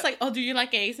 and we're just like, oh, do you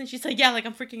like Ace? And she's like, yeah, like,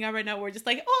 I'm freaking out right now. We're just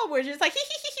like, oh, we're just like, hee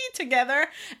together,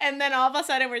 and then all of a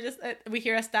sudden, we're just, we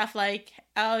hear a staff like,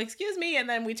 oh, excuse me, and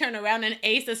then we turn around, and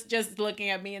Ace is just looking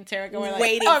at me and Terica, we're like,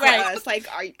 waiting for us, like,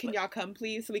 can y'all come,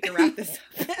 please, so we can wrap this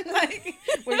up? Like,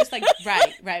 we're just like,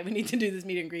 right, we need to do this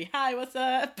meet and greet. Hi, what's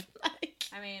up? Like,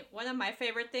 I mean, one of my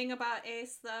favorite thing about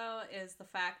Ace, though, is the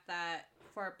fact that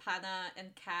for Pana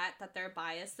and Kat, that their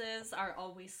biases are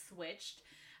always switched.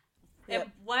 Yep.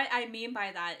 And what I mean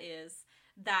by that is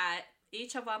that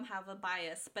each of them have a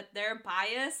bias, but their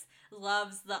bias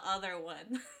loves the other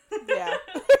one. Yeah.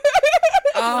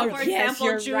 Oh, so for yes, example,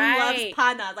 you're Jun right. loves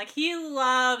Pana. Like, he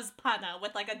loves Pana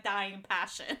with, like, a dying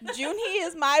passion. Junhee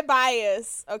is my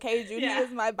bias, okay? Junhee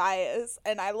is my bias,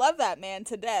 and I love that man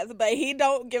to death, but he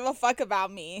don't give a fuck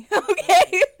about me,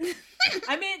 okay?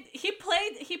 I mean, he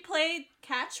played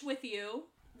catch with you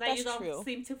that That's you don't true.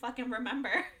 seem to fucking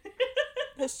remember.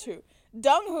 That's true.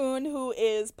 Donghoon, who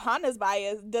is Pana's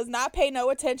bias, does not pay no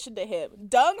attention to him.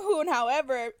 Donghoon,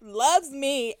 however, loves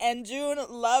me, and Jun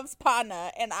loves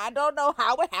Pana, and I don't know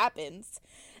how it happens.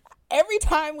 Every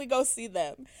time we go see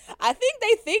them, I think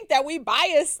they think that we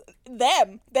bias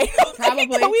them. They don't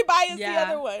think that we bias the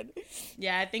other one.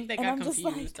 Yeah, I think they And got I'm just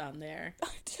confused like- on there. I'm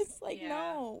just like,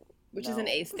 no. Which is an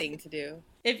Ace thing to do.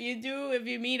 If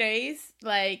you meet Ace,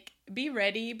 like, be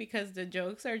ready, because the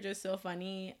jokes are just so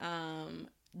funny.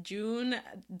 June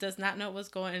does not know what's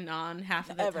going on half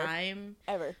of the Ever. time.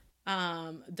 Ever.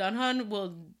 Dunhan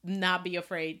will not be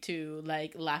afraid to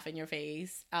like laugh in your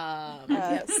face.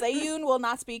 Seyun will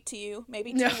not speak to you.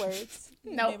 Maybe two words.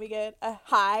 No. Maybe get a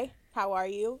hi, how are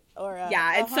you? Or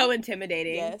it's so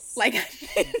intimidating. Yes. Like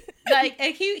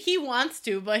he wants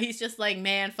to, but he's just like,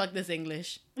 man, fuck this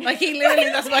English. Like he literally,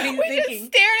 that's what he's we thinking.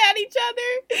 just stared at each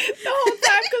other the whole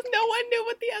time because no one knew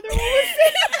what the other one was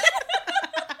saying.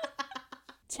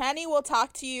 Channy will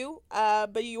talk to you,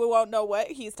 but you won't know what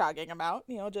he's talking about.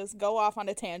 Just go off on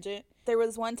a tangent. There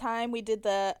was one time we did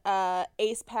the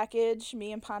Ace package,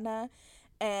 me and Pana,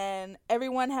 and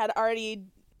everyone had already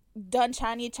done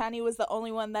Channy. Channy was the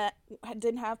only one that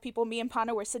didn't have people. Me and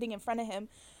Pana were sitting in front of him.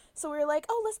 So we were like,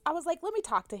 I was like, let me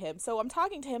talk to him. So I'm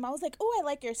talking to him. I was like, oh, I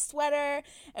like your sweater.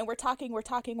 And we're talking,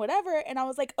 whatever. And I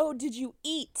was like, oh, did you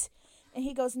eat? And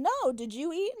he goes, no, did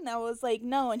you eat? And I was like,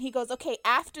 no. And he goes, okay,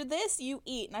 after this, you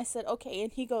eat. And I said, okay.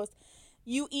 And he goes,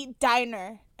 you eat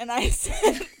diner. And I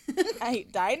said, I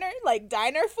eat diner? Like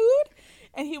diner food?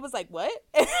 And he was like, what?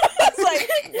 And I was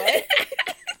like, what?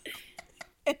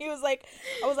 And he was like,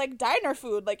 I was like, diner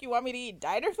food. Like, you want me to eat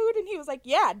diner food? And he was like,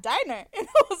 yeah, diner. And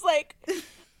I was like,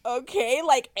 okay,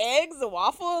 like eggs and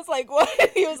waffles? Like, what? And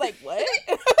he was like, what?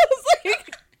 And I was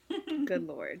like, good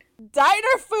Lord.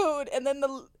 Diner food. And then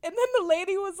the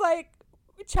lady was like,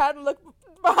 trying to look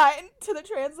behind to the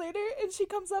translator, and she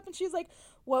comes up and she's like,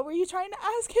 what were you trying to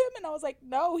ask him? And I was like,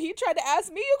 no, he tried to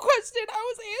ask me a question.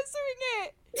 I was answering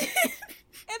it.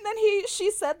 And then she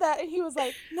said that, and he was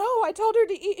like, no, I told her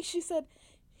to eat.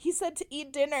 He said to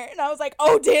eat dinner. And I was like,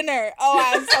 oh, dinner. Oh,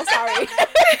 I'm so sorry.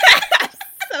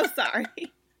 So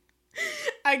sorry.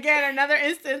 Again, another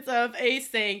instance of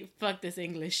Ace saying, fuck this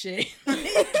English shit.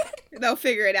 They'll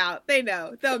figure it out. They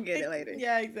know. They'll get it later.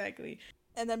 Yeah, exactly.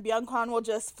 And then Byung-Kwan will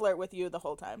just flirt with you the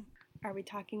whole time. Are we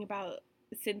talking about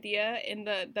Cynthia in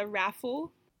the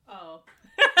raffle? Oh.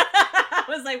 I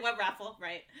was like, what raffle?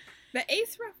 Right. The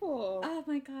Ace raffle. Oh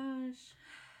my gosh.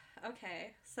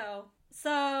 Okay, so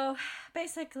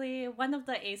basically one of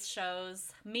the Ace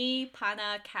shows, me,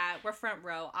 Pana, Kat, we're front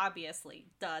row, obviously.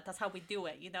 Duh, that's how we do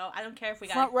it, I don't care if we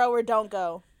got front row or don't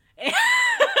go.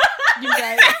 You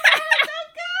guys.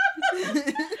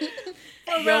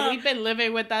 Bro, we've been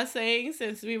living with that saying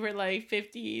since we were like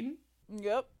 15.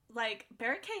 Yep. Like,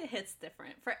 Barricade hits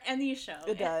different for any show.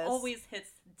 It does. Always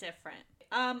hits different.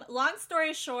 Long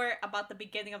story short about the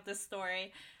beginning of this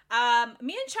story. Me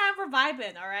and Chan were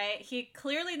vibing, all right? He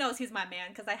clearly knows he's my man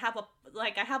because I have a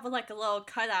little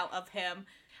cutout of him.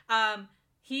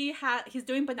 He's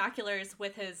doing binoculars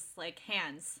with his like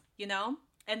hands,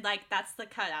 and like that's the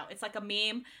cutout. It's like a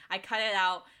meme. I cut it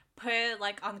out, put it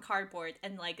like on cardboard,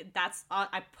 and like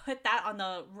I put that on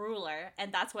the ruler,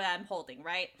 and that's what I'm holding,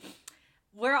 right?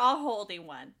 We're all holding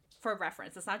one for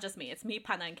reference. It's not just me. It's me,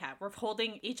 Pana, and Kat. We're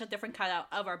holding each a different cutout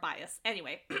of our bias.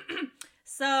 Anyway,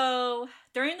 so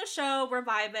during the show, we're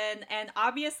vibing, and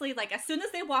obviously, like, as soon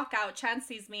as they walk out, Chan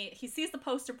sees me. He sees the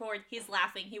poster board. He's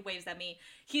laughing. He waves at me.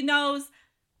 He knows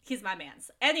he's my man's.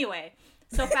 Anyway,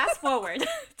 so fast forward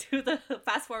through the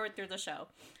show.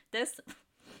 This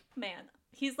man,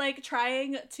 he's like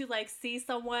trying to like see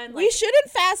someone. Like, we shouldn't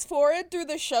fast forward through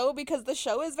the show because the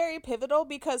show is very pivotal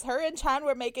because her and Chan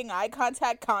were making eye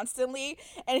contact constantly,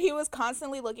 and he was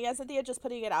constantly looking at Cynthia. Just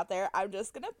putting it out there. I'm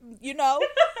just gonna,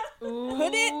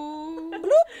 put it.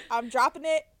 Bloop. I'm dropping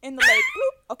it in the lake.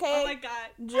 Bloop. Okay. Oh my god.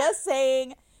 Just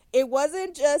saying. It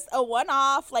wasn't just a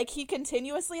one-off. Like, he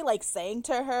continuously, like, sang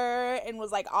to her and was,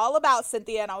 like, all about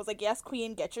Cynthia. And I was like, yes,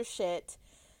 queen, get your shit.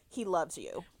 He loves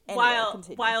you.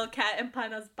 Anyway, while Kat and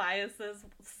Pana's biases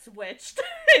switched,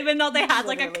 even though they had,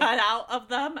 like, a cutout of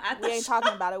them at the We ain't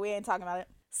talking about it.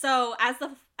 So,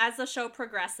 as the show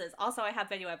progresses, also, I have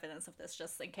video evidence of this,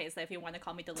 just in case if you want to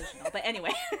call me delusional. But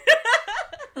anyway.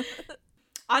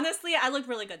 Honestly, I looked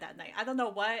really good that night. I don't know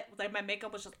what. Like, my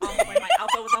makeup was just on point. My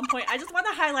outfit was on point. I just want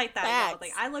to highlight that.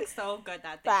 Like, I looked so good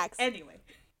that day. Facts. Anyway,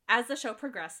 as the show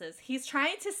progresses, he's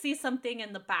trying to see something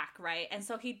in the back, right? And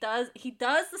so he does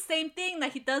the same thing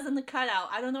that he does in the cutout.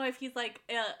 I don't know if he's like,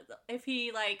 if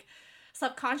he like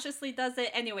subconsciously does it.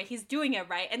 Anyway, he's doing it,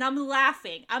 right? And I'm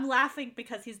laughing.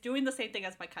 Because he's doing the same thing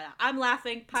as my cutout. I'm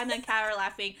laughing. Pana and Kat are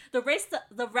laughing. The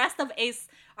rest of Ace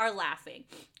are laughing,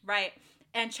 right?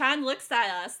 And Chan looks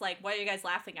at us like, what are you guys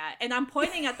laughing at? And I'm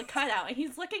pointing at the cutout, and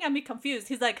he's looking at me confused.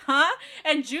 He's like, huh?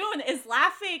 And June is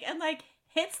laughing and, like,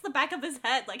 hits the back of his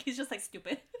head. Like, he's just like,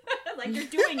 stupid. Like, you're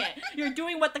doing it. You're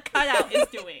doing what the cutout is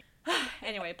doing.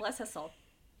 Anyway, bless his soul.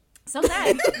 So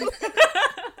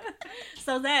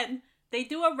then they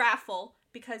do a raffle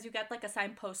because you get, like, a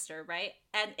signed poster, right?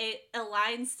 And it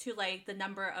aligns to, like, the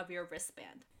number of your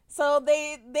wristband. So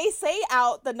they say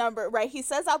out the number, right? He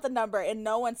says out the number and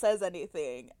no one says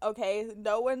anything, okay?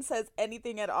 No one says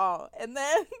anything at all. And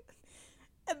then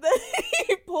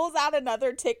he pulls out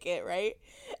another ticket, right?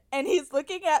 And he's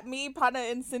looking at me, Pana,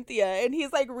 and Cynthia, and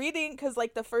he's like reading, because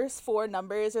like the first 4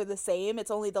 numbers are the same.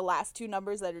 It's only the last 2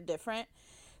 numbers that are different.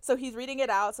 So he's reading it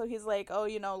out. So he's like, oh,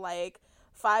 like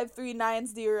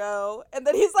 5390. And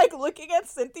then he's like looking at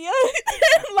Cynthia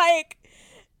and like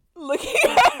looking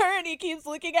at her, and he keeps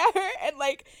looking at her, and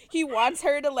like he wants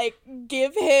her to like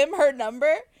give him her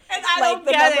number. And I like don't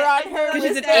the get number it. on her She's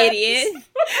an wristband. idiot.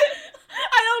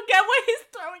 I don't get what he's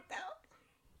throwing down.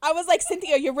 I was like,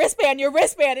 Cynthia, your wristband.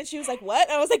 And she was like, what?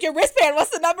 And I was like, your wristband.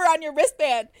 What's the number on your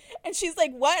wristband? And she's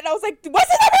like, what? And I was like,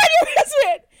 what's the number on your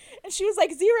wristband? And she was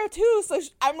like, 02. So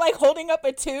I'm like holding up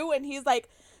a 2, and he's like,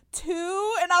 2.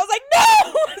 And I was like,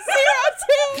 no,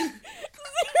 02.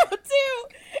 02.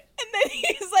 And then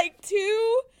he's like,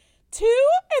 2.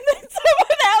 And then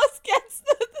someone else gets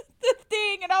the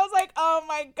thing. And I was like, oh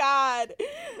my God.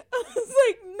 I was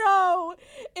like, no,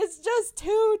 it's just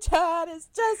 2, Chad. It's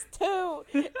just 2.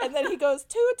 And then he goes,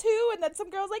 2. And then some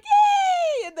girl's like,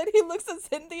 yay. And then he looks at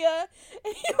Cynthia,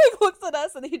 and he like looks at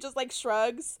us, and he just like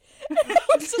shrugs. And I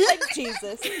was just like,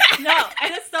 Jesus. No,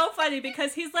 and it's so funny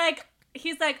because he's like,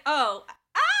 oh,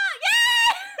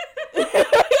 yeah.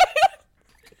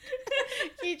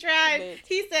 He tried.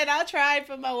 He said, I'll try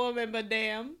for my woman, but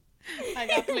damn. I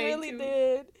got He played really too.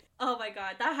 did. Oh my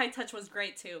God, that high touch was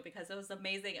great too because it was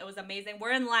amazing. It was amazing.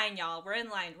 We're in line, y'all. We're in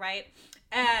line, right?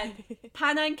 And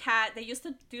Pana and Kat, they used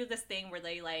to do this thing where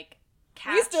they like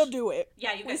catch. We still do it.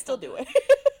 Yeah, you guys We still do it.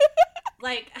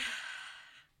 Like,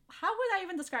 how would I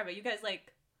even describe it? You guys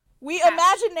like. We catch.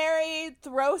 imaginary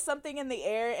throw something in the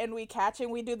air and we catch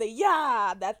and we do the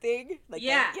that thing. Like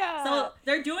Yeah. that, yeah. So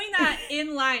they're doing that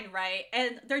in line, right?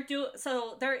 And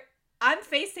I'm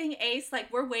facing Ace,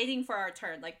 like we're waiting for our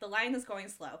turn. Like the line is going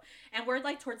slow. And we're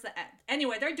like towards the end.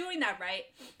 Anyway, they're doing that, right?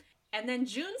 And then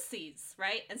June sees,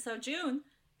 right? And so June,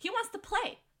 he wants to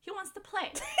play. And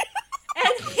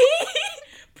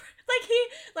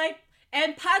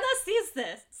and Pana sees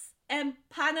this. And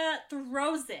Pana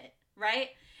throws it, right?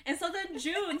 And so then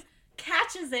June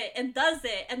catches it and does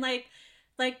it. And like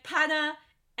Pana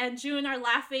and June are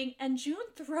laughing, and June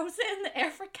throws it in the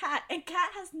air for Kat, and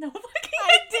Kat has no fucking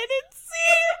I didn't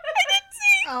see it.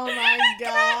 Oh my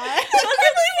God. He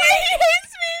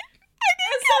hates me.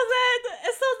 And so then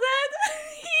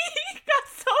he got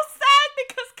so sad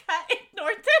because Kat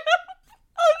ignored him.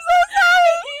 I'm so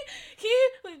sorry. He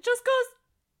just goes,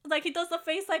 like, he does the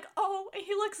face like, oh, and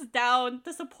he looks down,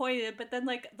 disappointed, but then,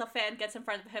 like, the fan gets in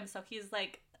front of him, so he's,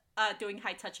 like, doing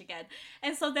high touch again.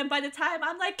 And so then by the time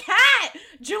I'm like, Kat,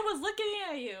 June was looking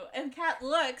at you, and Kat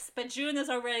looks, but June is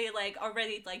already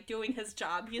doing his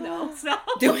job, you know, so.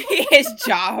 Doing his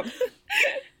job.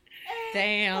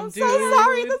 Damn, I'm dude. so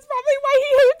sorry. That's probably why he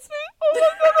hates me. Oh my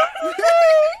God,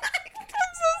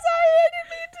 I'm so sorry. I didn't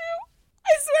mean to.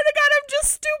 I swear to God, I'm just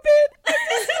stupid.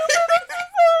 I'm so sorry.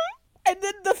 And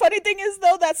then the funny thing is,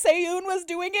 though, that Seyun was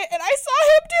doing it, and I saw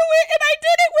him do it, and I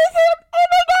did it with him. Oh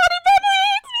my God, he probably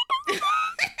hates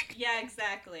me. Yeah,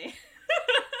 exactly.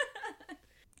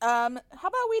 How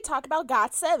about we talk about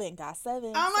GOT7?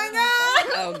 GOT7. Oh my God.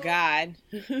 Oh God.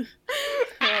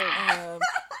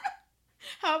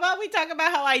 How about we talk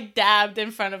about how I dabbed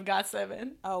in front of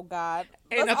GOT7 Oh God.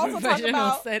 in Let's a also talk professional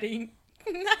about setting?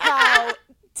 how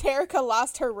Terika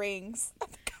lost her rings.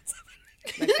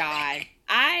 My God.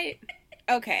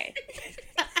 Okay.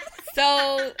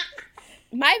 So,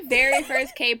 my very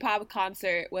first K-pop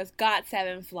concert was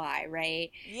GOT7 Fly,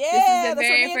 right? Yeah, This is the that's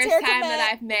very when me and first Terika time met. that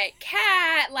I've met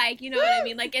Kat. Like, you know what I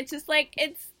mean? Like, it's just like,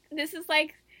 this is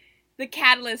like the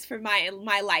catalyst for my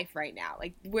life right now.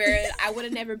 Like, where I would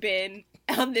have never been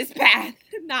on this path,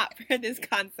 not for this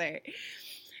concert.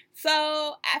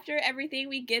 So after everything,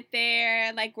 we get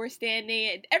there, like we're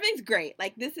standing, everything's great.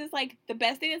 Like this is like the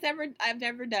best thing I've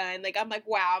ever done. Like I'm like,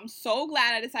 wow, I'm so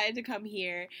glad I decided to come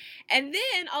here. And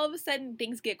then all of a sudden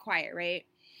things get quiet, right?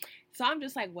 So I'm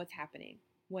just like, what's happening?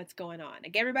 What's going on?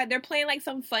 Like everybody, they're playing like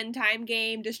some fun time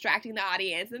game, distracting the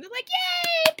audience, and they're like,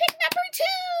 yay, pick number 2.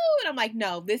 And I'm like,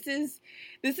 no, this is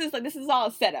all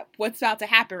a setup. What's about to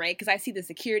happen, right? Because I see the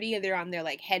security and they're on their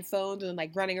like headphones and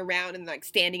like running around and like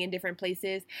standing in different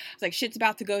places. It's like shit's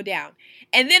about to go down.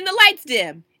 And then the lights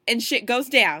dim and shit goes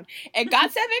down. And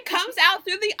GOT7 comes out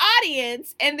through the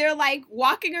audience and they're like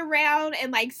walking around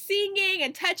and like singing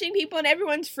and touching people and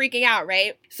everyone's freaking out,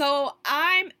 right? So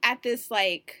I'm at this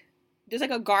like there's like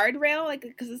a guardrail, like,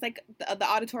 because it's like the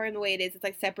auditorium, the way it is, it's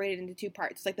like separated into two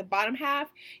parts. It's like the bottom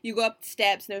half, you go up the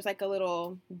steps, and there's like a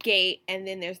little gate, and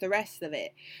then there's the rest of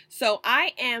it. So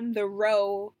I am the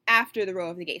row after the row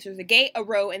of the gate. So there's a gate, a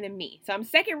row, and then me. So I'm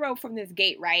second row from this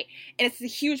gate, right? And it's a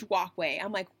huge walkway.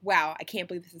 I'm like, wow, I can't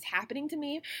believe this is happening to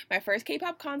me. My first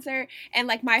K-pop concert, and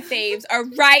like my faves are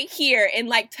right here in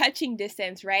like touching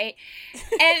distance, right?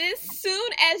 And as soon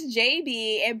as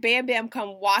JB and Bam Bam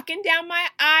come walking down my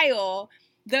aisle,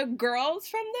 the girls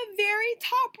from the very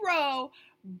top row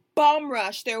bum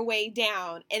rush their way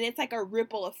down, and it's like a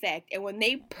ripple effect. And when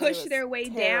they push their way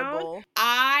down,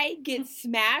 I get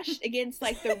smashed against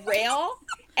like the rail,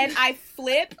 and I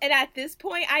flip, and at this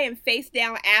point I am face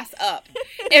down, ass up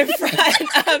in front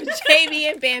of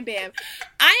JB and Bam Bam.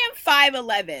 I am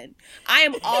 5'11". I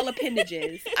am all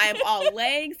appendages. I am all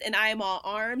legs, and I am all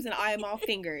arms, and I am all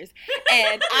fingers.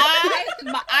 And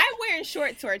I'm wearing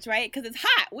short shorts, right? Because it's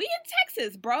hot. We in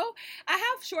Texas, bro. I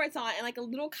have shorts on and like a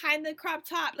little kind of crop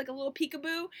top, like a little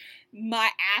peekaboo. My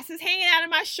ass is hanging out of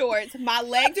my shorts. My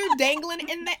legs are dangling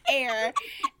in the air.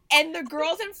 And the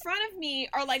girls in front of me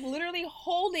are like literally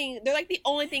they're like the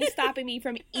only thing stopping me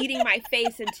from eating my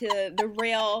face into the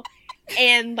rail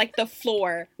and like the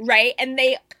floor, right? And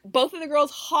both of the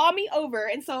girls haul me over,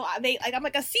 and so I'm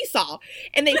like a seesaw,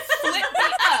 and they flip me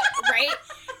up, right?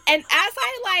 And as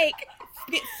I like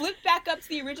get flipped back up to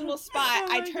the original spot,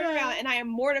 I turn around and I am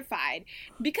mortified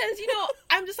because,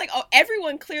 I'm just like, oh,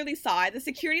 everyone clearly saw it. The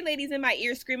security lady's in my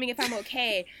ear screaming if I'm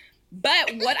okay.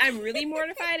 But what I'm really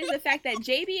mortified is the fact that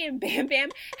JB and Bam Bam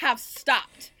have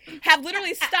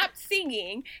literally stopped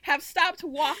singing, have stopped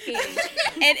walking,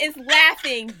 and is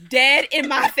laughing dead in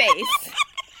my face.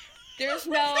 There's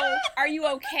no, are you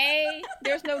okay?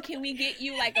 There's no, can we get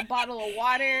you like a bottle of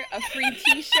water, a free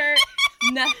t-shirt?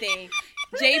 Nothing.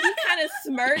 JB kind of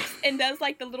smirks and does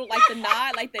like the little, like the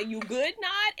nod, like the you good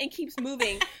nod, and keeps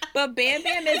moving. But Bam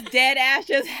Bam is dead ass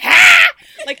just, ha!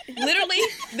 Like literally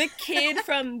the kid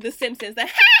from The Simpsons, the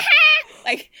ha!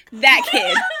 Like that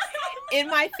kid in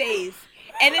my face.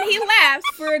 And then he laughs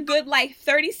for a good like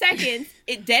 30 seconds,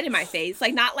 it dead in my face.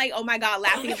 Like not like, oh my God,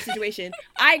 laughing at the situation.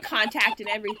 Eye contact and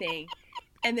everything.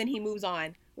 And then he moves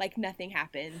on like nothing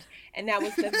happened. And that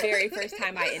was the very first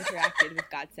time I interacted with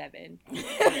GOT7.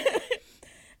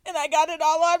 And I got it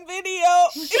all on video.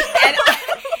 And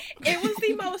it was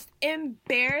the most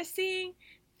embarrassing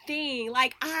thing.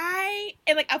 Like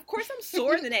of course I'm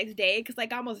sore the next day because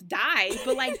like I almost died.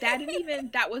 But like that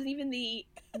wasn't even the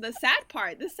sad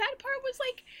part. The sad part was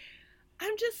like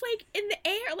I'm just like in the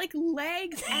air, like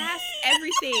legs, ass,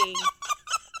 everything.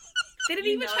 They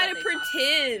didn't even try to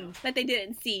pretend that they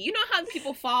didn't see. You know how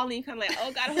people fall and you kind of like,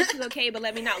 oh God, I hope she's okay, but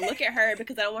let me not look at her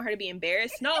because I don't want her to be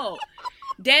embarrassed. No.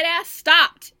 Deadass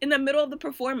stopped in the middle of the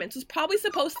performance. Was probably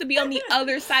supposed to be on the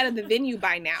other side of the venue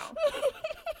by now.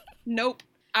 Nope.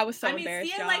 I was so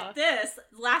embarrassed, seeing y'all. like this,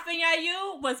 laughing at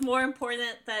you was more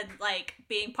important than like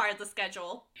being part of the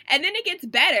schedule. And then it gets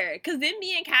better because then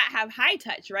me and Kat have high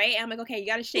touch, right? And I'm like, okay, you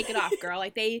got to shake it off, girl.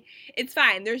 Like it's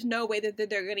fine. There's no way that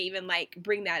they're gonna even like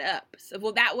bring that up. So,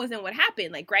 well, that wasn't what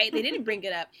happened. Like, right? They didn't bring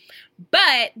it up,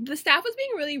 but the staff was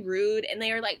being really rude and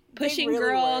they were like pushing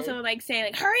girls and like saying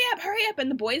like, hurry up,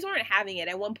 and the boys weren't having it.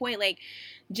 At one point, like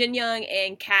Jin Young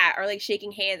and Kat are like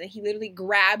shaking hands and he literally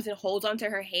grabs and holds onto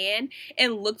her hand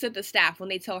and looks at the staff when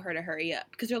they tell her to hurry up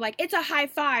because they're like, it's a high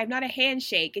five, not a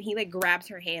handshake. And he like grabs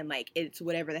her hand like it's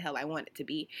whatever the hell I want it to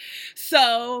be.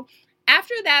 So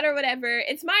after that or whatever,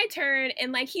 it's my turn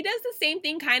and like he does the same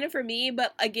thing kind of for me,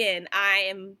 but again, I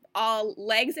am all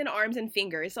legs and arms and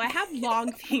fingers, so I have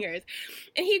long fingers.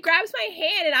 And he grabs my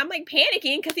hand and I'm like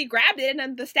panicking because he grabbed it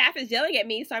and the staff is yelling at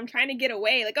me, so I'm trying to get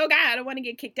away like, oh God, I don't want to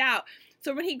get kicked out.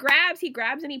 So when he grabs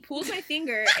and he pulls my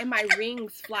finger and my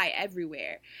rings fly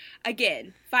everywhere.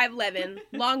 Again, 5'11",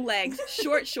 long legs,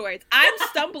 short shorts. I'm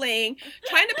stumbling,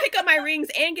 trying to pick up my rings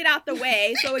and get out the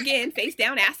way. So again, face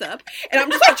down, ass up. And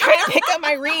I'm just like trying to pick up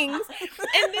my rings.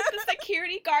 And then the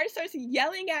security guard starts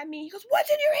yelling at me. He goes, what's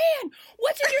in your hand?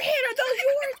 What's in your hand? Are those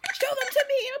yours? Show them to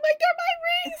me. And I'm like, they're my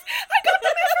rings. I got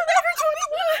them at Forever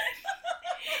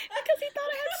 21. Because he thought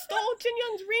I had stole Jin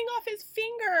Young's ring off his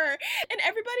finger. And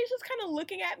everybody's just kind of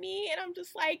looking at me. And I'm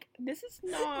just like, this is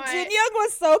not. Jin Young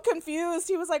was so confused.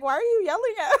 He was like, why are you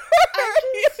yelling at her?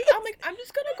 I'm like, I'm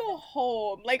just gonna go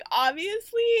home. Like,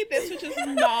 obviously, this was just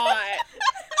not.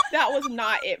 That was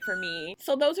not it for me.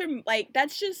 So those are like,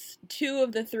 that's just 2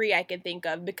 of the 3 I can think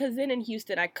of. Because then in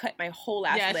Houston, I cut my whole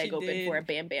ass leg open for a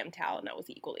Bam Bam towel, and that was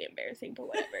equally embarrassing. But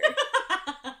whatever.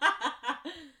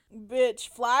 Bitch,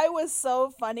 Fly was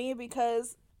so funny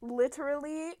because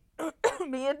literally,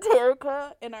 me and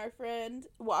Terica and our friend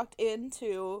walked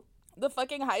into the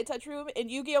fucking high touch room, and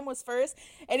Yu-Gi-Oh was first,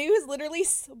 and he was literally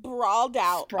sprawled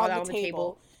out on the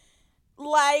table.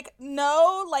 Like,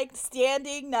 no, like,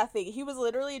 standing, nothing. He was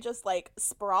literally just, like,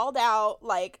 sprawled out,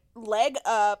 like, leg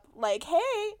up, like,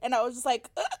 hey. And I was just like,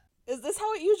 is this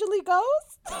how it usually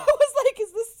goes? I was like,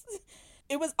 is this...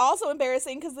 It was also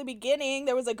embarrassing because the beginning,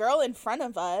 there was a girl in front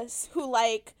of us who,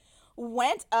 like,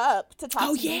 went up to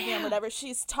talk to me and whatever.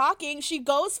 She's talking. She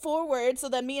goes forward so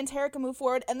that me and Terika move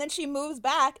forward, and then she moves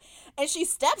back, and she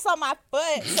steps on my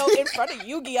foot. So in front of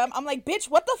Yu-Gi, I'm like, bitch,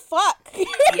 what the fuck?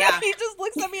 Yeah. He just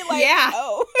looks at me like,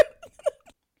 oh.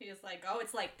 He was like, oh,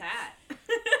 it's like that.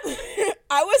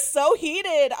 I was so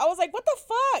heated. I was like, what the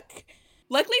fuck?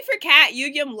 Luckily for Kat,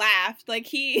 Yu-Gi laughed. Like,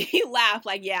 he laughed,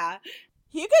 like, yeah.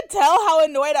 He could tell how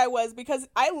annoyed I was because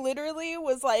I literally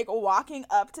was, like, walking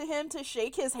up to him to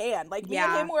shake his hand. Like, me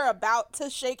and him were about to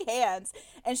shake hands,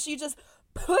 and she just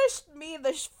pushed me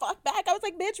the fuck back. I was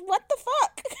like, bitch, what the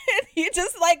fuck? And he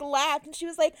just, like, laughed, and she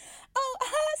was like, oh,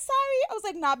 sorry. I was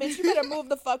like, nah, bitch, you better move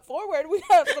the fuck forward. We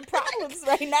have some problems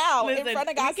right now. Listen, in front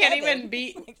of God we can't 7. even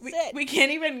be Like, we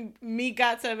can't even meet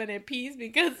God 7 in peace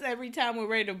because every time we're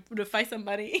ready to fight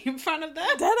somebody in front of them.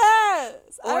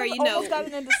 Deadass. Or, I've you know- almost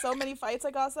gotten into so many fights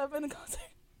at God 7.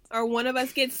 Or one of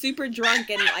us gets super drunk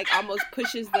and, like, almost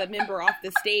pushes the member off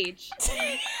the stage.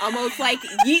 Almost, like,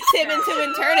 yeets him into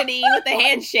eternity with a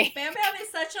handshake. Bam Bam is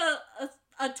such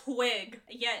a twig,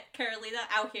 yet Carolina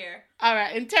out here. All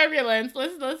right, in Turbulence,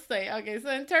 let's say, okay, so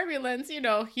in Turbulence, you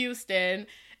know, Houston,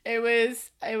 it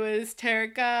was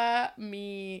Terika,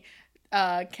 me,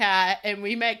 Kat, and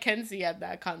we met Kenzie at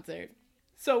that concert.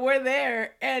 So we're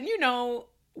there, and you know,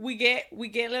 we get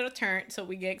a little turn, so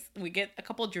we get a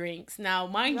couple drinks. Now,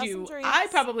 mind you, I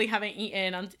probably haven't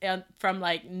eaten from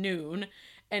like noon.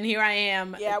 And here I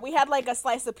am. Yeah, we had like a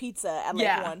slice of pizza at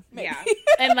like 1. Maybe. Yeah.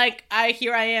 And like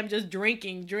here I am just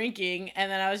drinking,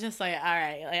 and then I was just like, all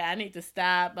right, like I need to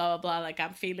stop, blah blah blah. Like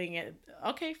I'm feeling it.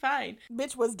 Okay, fine.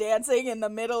 Bitch was dancing in the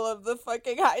middle of the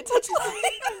fucking high touch line. Just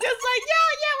like, yeah,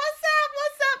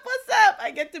 what's up?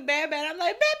 I get to Bam Bam. I'm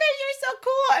like, Bam Bam, you're so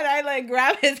cool. And I like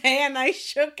grab his hand, I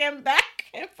shook him back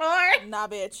and forth. Nah,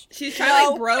 bitch. She's trying to,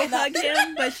 like, bro hug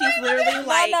him, but she's literally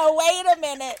like... No, wait a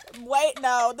minute.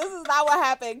 No, this is not what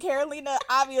happened. Carolina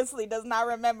obviously does not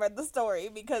remember the story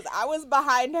because I was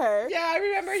behind her. Yeah, I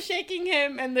remember shaking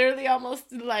him and literally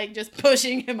almost like just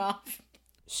pushing him off.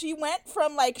 She went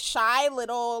from like shy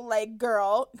little like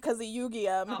girl because of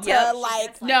Yu-Gi-Oh to yep.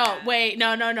 like... No, wait,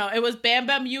 no. It was Bam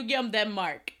Bam, Yu-Gi-Oh, then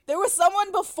Mark. There was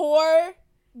someone before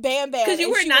Bam Bam. Because you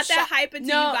were not that hype until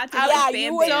you got to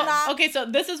Bam Bam. So, okay, so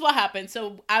this is what happened.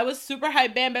 So I was super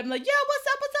hype Bam Bam, like, yo, what's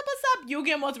up?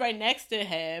 Yu-Gi-Oh was right next to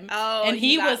him. Oh, and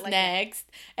he was next.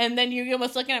 And then Yu-Gi-Oh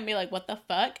was looking at me like, what the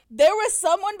fuck? There was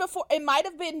someone before, it might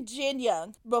have been Jin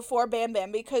Young before Bam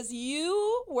Bam because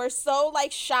you were so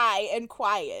like shy and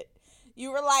quiet.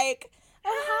 You were like,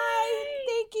 oh,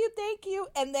 hi, thank you.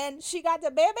 And then she got to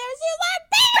Bam Bam and she was like,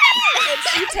 Bam! And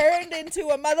she turned into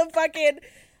a motherfucking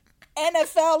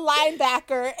NFL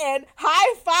linebacker and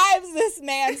high fives this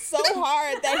man so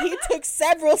hard that he took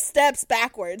several steps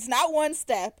backwards. Not one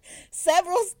step,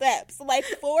 several steps, like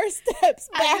 4 steps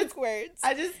backwards.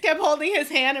 I just kept holding his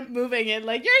hand and moving it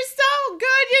like, you're so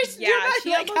good. You're not, she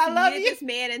like, almost I love yeeted you. this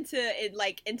man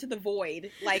into the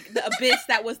void, like the abyss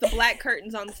that was the black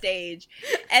curtains on stage.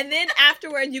 And then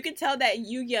afterwards, you could tell that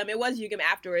it was Yu-Gi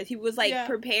afterwards. He was like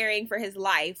preparing for his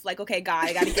life. Like, okay, God,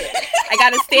 I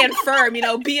gotta stand firm, you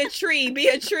know, be a tree. And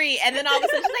then all of a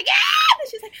sudden she's like, yeah! And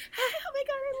she's like, oh my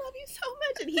God, I love you so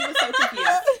much. And he was so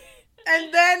confused.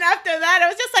 And then after that, I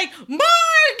was just like,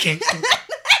 Mark!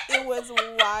 It was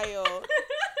wild.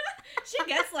 She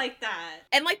gets like that.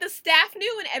 And like the staff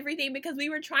knew and everything because we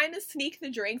were trying to sneak the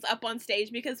drinks up on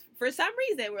stage because for some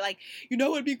reason we're like, you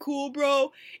know what'd be cool,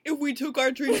 bro? If we took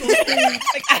our drinks on stage.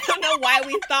 Like, I don't know why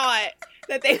we thought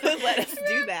that they would let us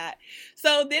do that.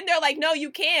 So then they're like, no,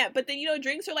 you can't. But then, you know,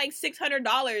 drinks are like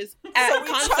 $600 at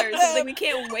concerts. So then we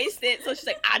can't waste it. So she's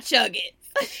like, I chug it.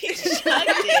 She chugged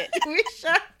it. We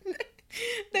chugged it.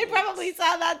 They probably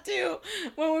saw that too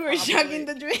when we were chugging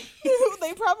the drink.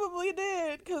 They probably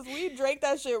did because we drank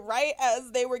that shit right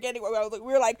as they were getting. We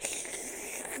were like,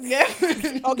 yeah,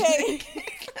 okay.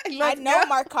 I know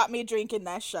Mark caught me drinking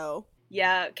that show.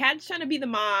 Yeah, Kat's trying to be the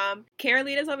mom.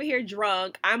 Carolina's over here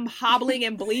drunk. I'm hobbling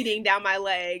and bleeding down my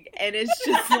leg, and it's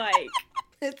just like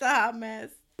it's a hot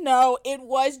mess. No, it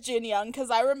was Jin Young, because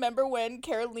I remember when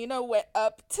Carolina went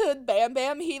up to Bam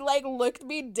Bam, he, like, looked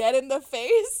me dead in the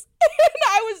face, and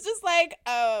I was just like,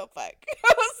 oh, fuck.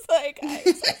 I was like,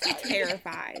 I'm so sorry.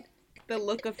 Terrified. The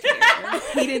look of terror.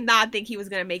 He did not think he was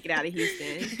going to make it out of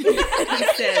Houston. He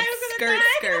said,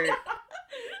 skirt.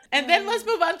 And then let's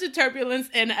move on to Turbulence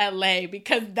in LA,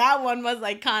 because that one was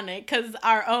iconic, because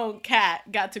our own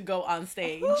Kat got to go on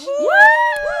stage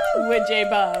with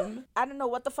J-Bum. I don't know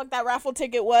what the fuck that raffle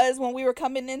ticket was when we were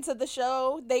coming into the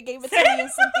show. They gave it to me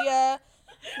and Cynthia.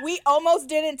 We almost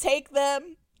didn't take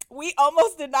them. We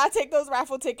almost did not take those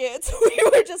raffle tickets. We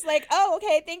were just like, oh,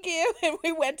 okay, thank you. And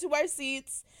we went to our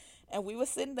seats, and we were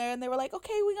sitting there, and they were like,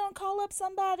 okay, we're going to call up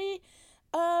somebody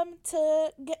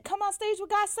to come on stage with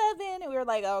GOT7, and we were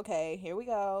like, okay, here we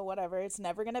go, whatever, it's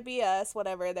never gonna be us,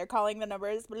 whatever, they're calling the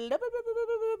numbers, blah, blah, blah, blah,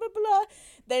 blah, blah, blah.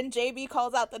 Then JB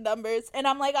calls out the numbers, and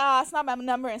I'm like, it's not my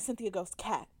number, and Cynthia goes,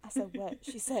 Kat. I said, what?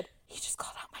 She said, he just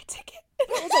called out my ticket. And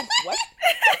I was like, what?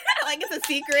 Like it's a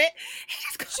secret.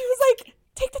 She was like,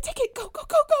 take the ticket, go, go,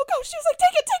 go, go, go. She was like,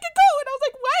 take it, go. And I was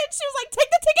like, what? She was like, take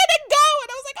the ticket and go. And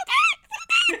I was like, okay.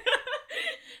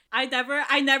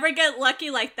 I never get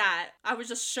lucky like that. I was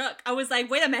just shook. I was like,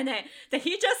 wait a minute. Did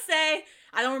he just say,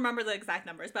 I don't remember the exact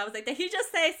numbers, but I was like, did he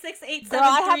just say 6873? Girl,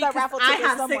 I have that raffle ticket I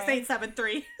have somewhere.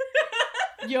 6873.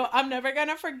 Yo, I'm never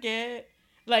gonna forget,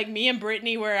 like, me and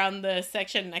Brittany were on the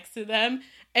section next to them,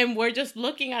 and we're just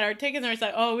looking at our tickets, and we're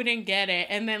like, oh, we didn't get it.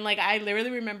 And then, like, I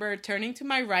literally remember turning to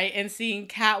my right and seeing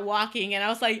Kat walking, and I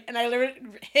was like, and I literally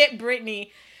hit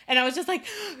Brittany, and I was just like,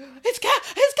 it's Kat,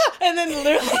 and then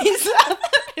literally saw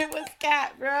it was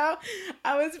Kat, bro.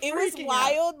 It was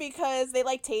wild because they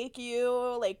like take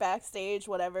you like backstage,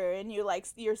 whatever, and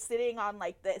you're sitting on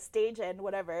like the stage end,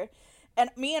 whatever. And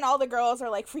me and all the girls are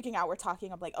like freaking out. We're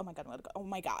talking. I'm like, oh my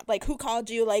god, like who called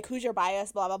you? Like who's your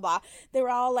bias? Blah blah blah. They were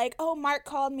all like, oh, Mark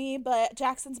called me, but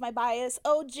Jackson's my bias.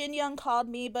 Oh, Jin Young called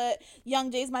me, but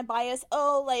Young Jay's my bias.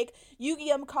 Oh, like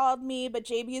Yu-Gi-Um called me, but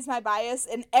JB is my bias.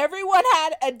 And everyone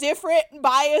had a different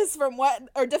bias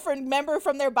different member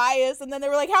from their bias. And then they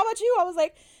were like, how about you? I was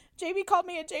like, JB called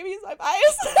me and JB is my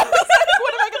bias. I was like,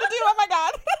 what am I going to do? Oh my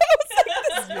God. I was like,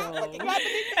 this is not fucking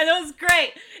happening. And it was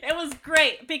great. It was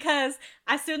great because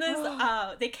as soon as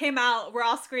they came out, we're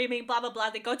all screaming, blah, blah, blah.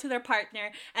 They go to their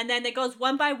partner, and then it goes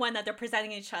one by one that they're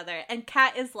presenting each other. And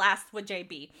Kat is last with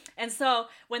JB. And so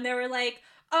when they were like,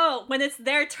 oh, when it's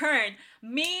their turn,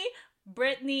 me,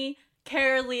 Brittany,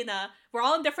 Carolina, we're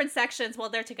all in different sections. Well,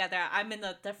 they're together. I'm in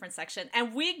a different section.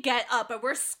 And we get up and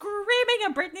we're screaming,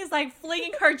 and Brittany's like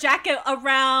flinging her jacket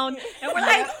around. And we're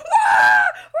like, "Wah!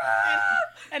 Wah!"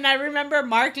 And I remember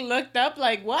Mark looked up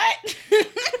like, what?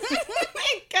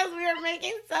 Because we were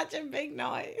making such a big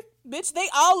noise. Bitch, they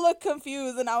all look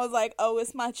confused. And I was like, oh,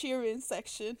 it's my cheering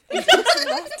section. And Jackson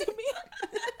laughed at me.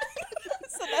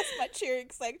 So that's my cheering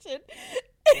section.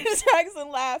 And Jackson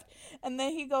laughed. And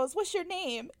then he goes, what's your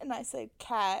name? And I said,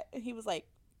 Kat. And he was like,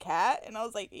 Cat? And I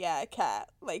was like, yeah, cat,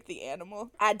 like the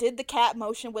animal. I did the cat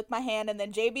motion with my hand, and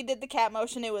then JB did the cat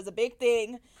motion. It was a big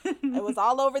thing. It was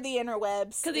all over the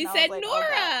interwebs. Because he said like, Nora.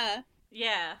 Oh,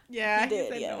 yeah. Yeah, he did,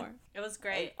 said yeah. Nora. It was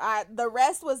great. The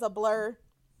rest was a blur.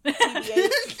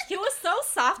 He was so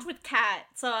soft with Kat,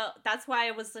 so that's why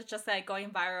it was just like going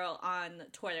viral on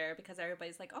Twitter, because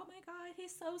everybody's like, oh my god,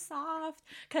 he's so soft,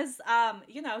 because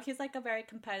he's like a very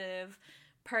competitive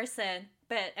person,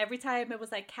 but every time it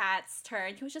was like Kat's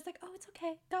turn, he was just like, oh, it's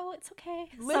okay, go, it's okay.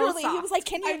 Literally, so he was like,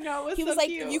 can you? I know, he so was like,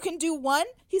 cute. you can do one.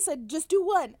 He said, just do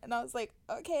one, and I was like,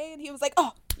 okay, and he was like,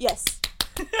 oh yes,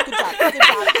 good job, good job.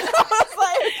 I was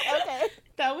like, okay.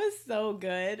 That was so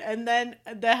good. And then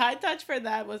the high touch for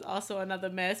that was also another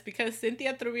mess, because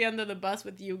Cynthia threw me under the bus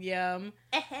with Yu-Gi-Um.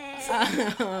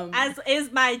 As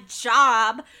is my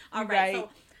job. All right, Right. so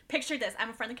picture this. I'm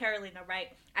in front of Carolina, right?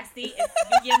 I see it's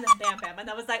Yu-Gi-Um and Bam Bam, and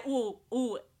I was like, ooh,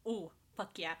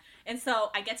 fuck yeah. And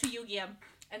so I get to Yu-Gi-Um,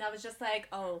 and I was just like,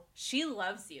 oh, she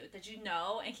loves you. Did you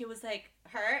know? And he was like,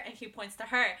 her? And he points to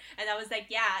her. And I was like,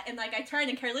 yeah. And like I turned,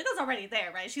 and Carolina's already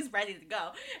there, right? She's ready to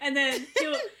go. And then he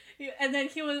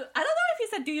was, I don't know if he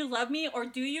said, do you love me or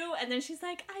do you? And then she's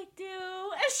like, I do.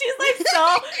 And she's like,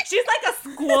 she's like a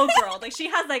schoolgirl. Like she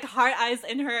has like heart eyes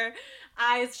in her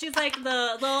eyes. She's like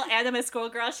the little anime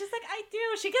schoolgirl. She's like, I do.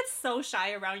 She gets so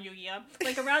shy around Yu-Gi-Oh!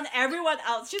 Like around everyone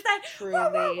else. She's like, Truly.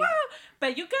 wah, wah, wah.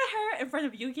 But you get her in front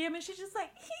of Yu-Gi-Oh! And she's just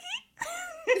like,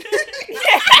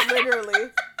 Literally.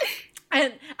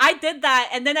 And I did that,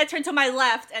 and then I turned to my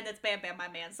left, and it's Bam Bam, my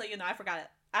man. So, I forgot it.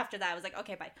 After that, I was like,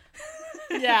 okay, bye.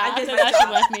 Yeah, I did after my that she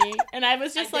job. left me. And I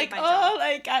was just I like, did my job.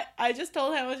 like, I just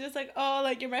told him, I was just like, oh,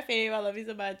 like, you're my fave, I love you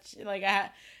so much. Like,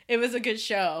 it was a good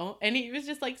show. And he was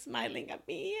just, like, smiling at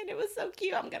me, and it was so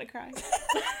cute. I'm gonna cry.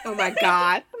 Oh my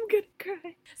god. I'm gonna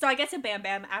cry. So I get to Bam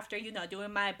Bam after,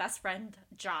 doing my best friend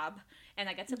job. And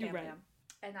I get to Bam You're right. Bam.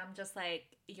 And I'm just like,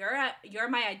 you're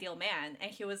my ideal man. And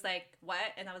he was like, what?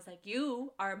 And I was like,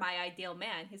 you are my ideal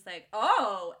man. He's like,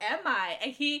 oh, am I?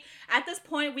 And he, at this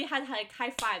point, we had like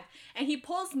high five, and he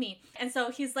pulls me. And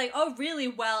so he's like, oh, really?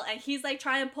 Well, and he's like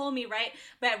trying to pull me, right?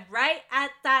 But right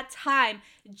at that time,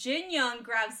 Jin Young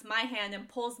grabs my hand and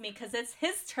pulls me because it's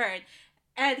his turn.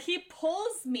 And he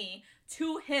pulls me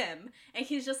to him, and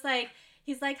he's like,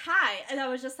 hi. And I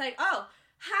was just like, oh,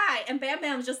 hi. And Bam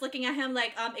Bam was just looking at him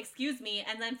like, excuse me.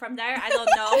 And then from there, I don't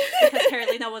know, because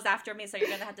Carolina was after me, so you're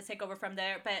gonna have to take over from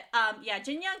there. But yeah,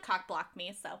 Jin Young cock blocked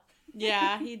me, so.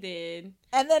 Yeah, he did.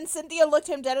 And then Cynthia looked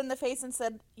him dead in the face and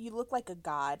said, "You look like a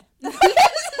god."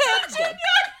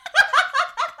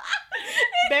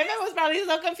 Bam was probably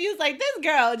so confused, like, this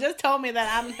girl just told me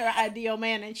that I'm her ideal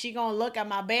man, and she gonna look at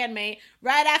my bandmate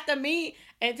right after me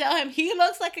and tell him he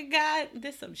looks like a god.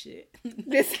 This some shit.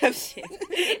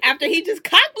 After he just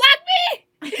cock blocked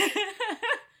me.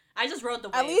 I just rode the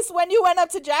wave. At least when you went up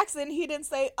to Jackson, he didn't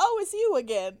say, "Oh, it's you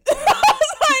again." I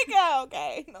was like, "Oh,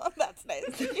 okay, no, that's nice."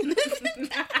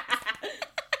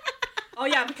 Oh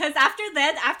yeah, because after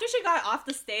she got off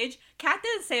the stage, Kat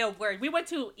didn't say a word. We went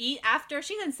to eat after.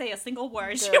 She didn't say a single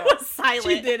word. Girl, she was silent.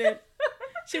 She didn't.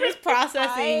 She was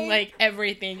processing like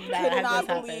everything that had just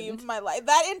happened. My life.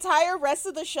 That entire rest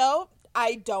of the show,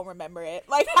 I don't remember it.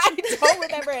 Like, I don't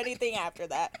remember anything after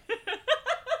that.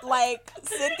 Like,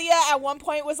 Cynthia at one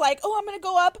point was like, "Oh, I'm gonna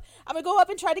go up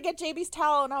and try to get JB's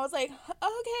towel," and I was like,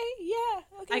 "Okay, yeah,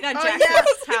 okay." I got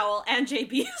Jackson's towel and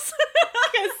JB's.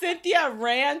 Because Cynthia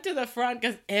ran to the front,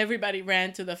 because everybody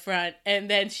ran to the front, and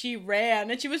then she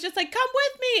ran, and she was just like, "Come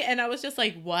with me," and I was just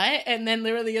like, "What?" And then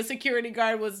literally a security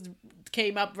guard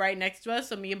came up right next to us,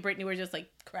 so me and Brittany were just like,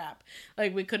 crap,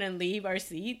 like we couldn't leave our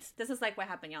seats. This is like what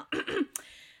happened, y'all.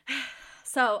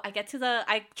 So I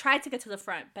tried to get to the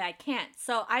front, but I can't.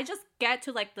 So I just get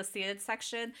to like the seated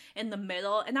section in the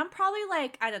middle, and I'm probably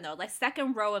like, I don't know, like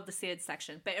second row of the seated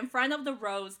section. But in front of the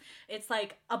rows, it's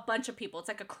like a bunch of people. It's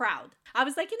like a crowd. I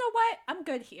was like, you know what? I'm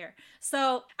good here.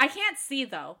 So I can't see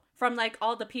though from like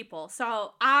all the people.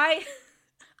 So I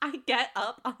get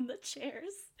up on the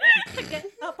chairs.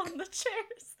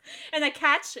 And I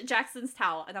catch Jackson's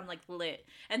towel, and I'm like, lit.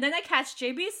 And then I catch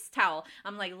JB's towel.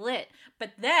 I'm like, lit.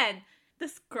 But then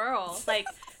this girl, like,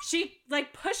 she,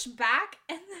 like, pushed back,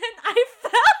 and then I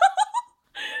fell.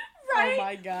 Right? Oh,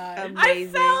 my God.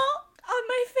 Amazing. I fell on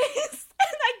my face,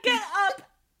 and I get up,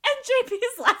 and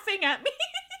JB's laughing at me.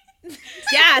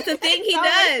 Yeah, it's a thing he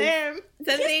does. It's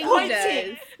a thing he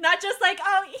does. Not just like,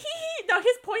 oh, he. No,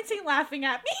 he's pointing, laughing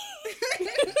at me.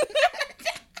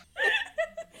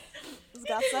 It's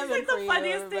got It's seven like for the you,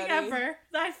 funniest thing everybody. ever.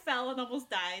 That I fell and almost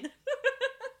died.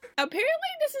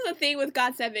 Apparently, this is a thing with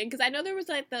GOT7, because I know there was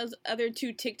like those other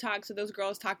two TikToks where those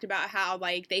girls talked about how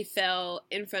like they fell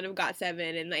in front of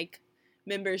GOT7 and like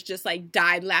members just like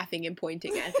died laughing and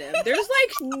pointing at them. There's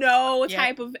like no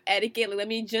type of etiquette. Like, let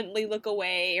me gently look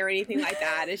away or anything like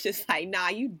that. It's just like, nah,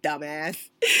 you dumbass.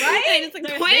 Right? And it's like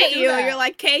point at you. And you're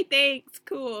like, okay, thanks,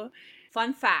 cool.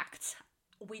 Fun fact.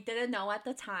 We didn't know at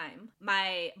the time.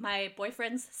 My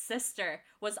boyfriend's sister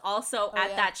was also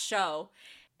at that show.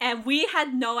 And we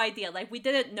had no idea. Like, we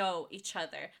didn't know each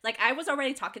other. Like, I was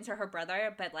already talking to her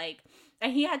brother, but, like,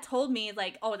 and he had told me,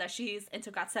 like, oh, that she's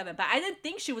into GOT7. But I didn't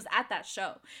think she was at that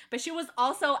show. But she was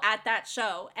also at that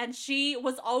show. And she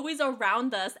was always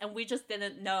around us, and we just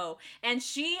didn't know. And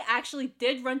she actually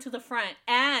did run to the front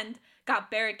and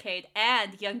got barricade,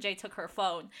 and Young Jae took her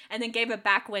phone. And then gave it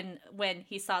back when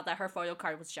he saw that her photo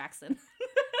card was Jackson.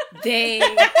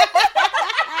 Dang.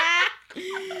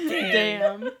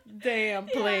 Damn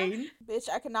plane. Bitch,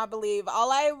 I cannot believe.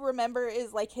 All I remember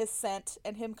is like his scent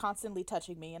and him constantly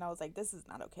touching me, and I was like, this is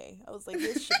not okay. I was like,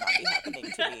 this should not be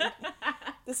happening to me.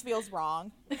 This feels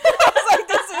wrong.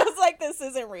 I was like, this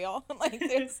isn't real. Like,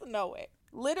 there's no way.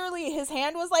 Literally, his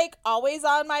hand was like always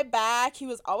on my back. He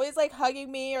was always like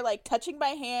hugging me or like touching my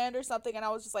hand or something, and I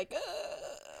was just like,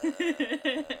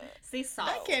 See, so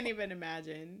I can't even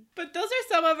imagine. But those are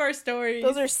some of our stories.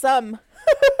 Those are some.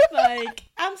 Like,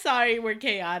 I'm sorry we're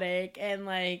chaotic and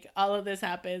like all of this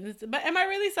happens. But am I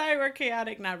really sorry we're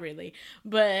chaotic? Not really.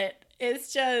 But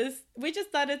it's just, we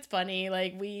just thought it's funny.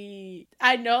 Like,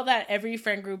 I know that every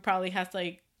friend group probably has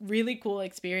like really cool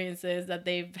experiences that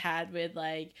they've had with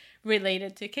like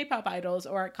related to K-pop idols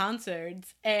or at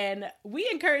concerts. And we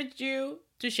encourage you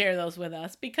to share those with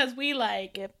us because we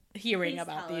like hearing Please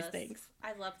about tell these us. things.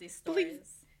 I love these stories.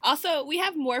 Also, we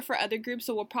have more for other groups,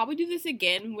 so we'll probably do this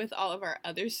again with all of our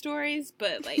other stories.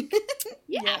 But like,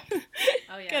 yeah.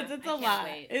 Oh yeah, Because it's I a can't lot.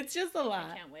 wait. It's just a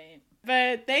lot. I can't wait.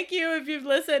 But thank you if you've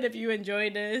listened, if you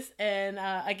enjoyed this. And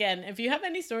again, if you have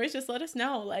any stories, just let us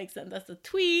know. Like, send us a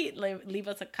tweet, leave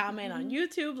us a comment on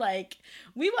YouTube. Like,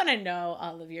 we want to know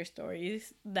all of your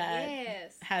stories that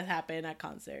has happened at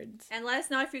concerts. And let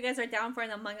us know if you guys are down for an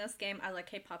Among Us game I like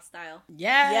K-pop style.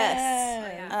 Yes.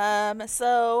 Yes.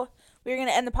 So we're going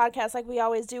to end the podcast like we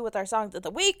always do with our songs of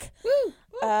the week. Woo!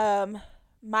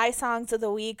 My songs of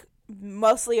the week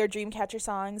mostly are Dreamcatcher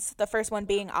songs. The first one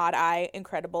being Odd Eye.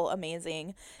 Incredible,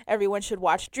 amazing. Everyone should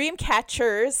watch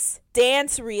Dreamcatcher's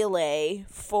dance relay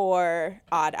for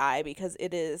Odd Eye because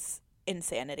it is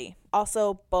insanity.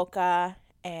 Also, Boca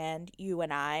and You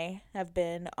and I have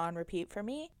been on repeat for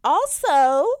me.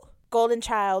 Also, Golden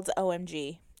Child's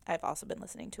OMG. I've also been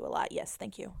listening to a lot. Yes,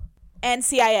 thank you. And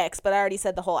CIX, but I already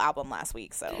said the whole album last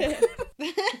week, so.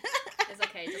 It's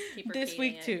okay, just keep repeating This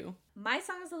week, it. too. My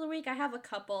songs of the week, I have a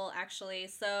couple, actually.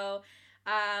 So,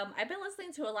 I've been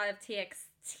listening to a lot of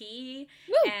TXT.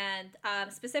 Woo! And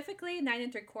specifically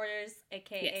 9 3/4,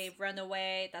 aka Yes.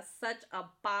 Runaway. That's such a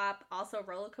bop. Also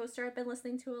Roller Coaster I've been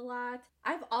listening to a lot.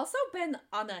 I've also been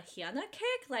on a Hyuna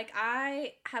kick. Like,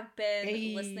 I have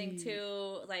been listening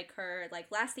to like her like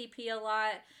last EP a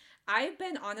lot. I've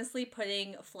been honestly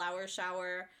putting Flower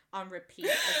Shower on repeat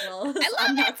as well. As I love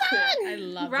I'm that Not Cool. song! I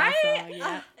love Right? that song.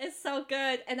 Yeah. It's so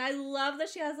good. And I love that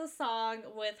she has a song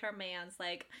with her mans.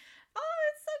 Like, oh,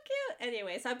 it's so cute.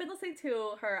 Anyway, so I've been listening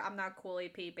to her I'm Not Cool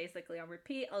EP basically on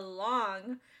repeat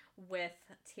along with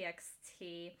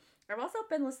TXT. I've also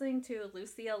been listening to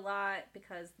Lucy a lot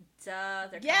because they're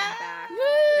coming back.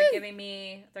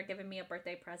 They're giving me a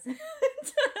birthday present.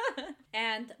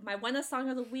 And my one song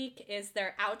of the week is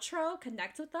their outro,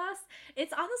 Connect With Us.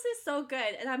 It's honestly so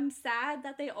good, and I'm sad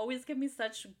that they always give me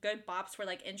such good bops for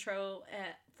like intro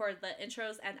for the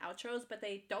intros and outros, but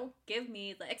they don't give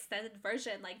me the extended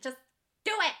version. Like, just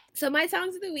do it. So my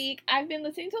songs of the week, I've been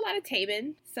listening to a lot of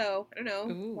Taemin, so I don't know.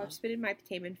 Ooh. I've just been in my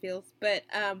Taemin feels. But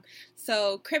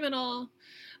so Criminal,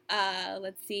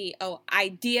 let's see. Oh,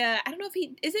 Idea. I don't know if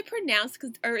is it pronounced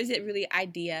or is it really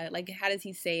Idea? Like, how does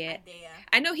he say it? Idea.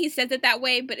 I know he says it that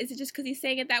way, but is it just because he's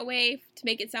saying it that way to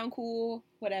make it sound cool?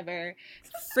 Whatever.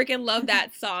 Freaking love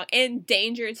that song. And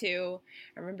Danger too.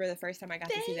 I remember the first time I got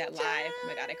to see that live. Oh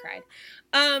my god, I cried.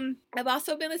 I've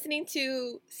also been listening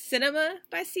to Cinema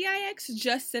by CIX.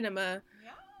 Just Cinema.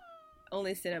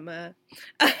 Only Cinema.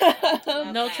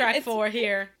 No track It's 4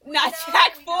 here. Not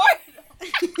track 4.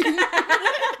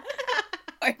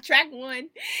 Or track 1.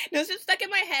 No, it's just stuck in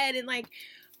my head, and like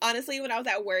honestly, when I was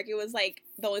at work, it was like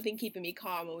the only thing keeping me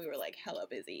calm when we were like hella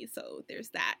busy. So there's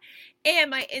that. And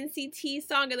my NCT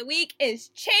song of the week is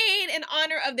Chain in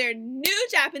honor of their new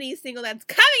Japanese single that's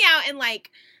coming out in like,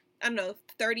 I don't know,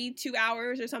 32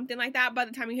 hours or something like that. By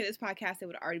the time you hear this podcast, it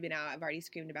would have already been out. I've already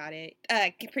screamed about it.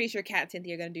 Pretty sure Kat and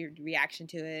Cynthia are going to do a reaction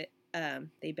to it.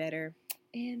 They better.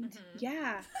 And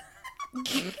yeah,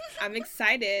 I'm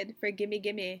excited for Gimme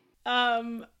Gimme.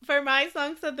 For my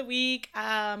songs of the week,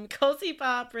 Cozy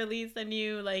Pop released a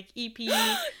new like EP.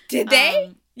 Did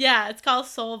they? Yeah, it's called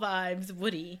Soul Vibes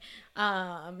Woody.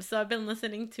 So I've been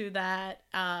listening to that.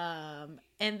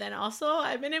 And then also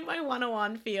I've been in my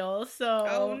 101 feel. So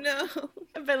Oh no.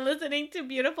 I've been listening to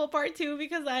Beautiful Part 2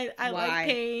 because I Why? like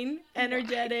Pain,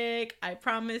 Energetic, I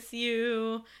Promise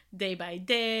You, Day by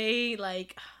Day.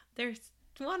 Like, there's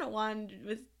 101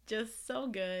 was just so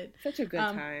good. Such a good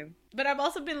time. But I've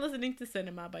also been listening to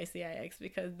Cinema by CIX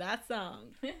because that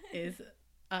song is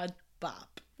a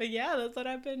bop. But yeah, that's what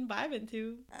I've been vibing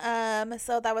to.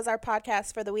 So that was our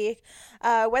podcast for the week.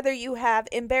 Whether you have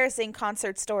embarrassing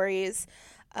concert stories,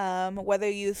 whether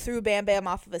you threw Bam Bam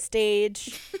off of a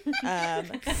stage,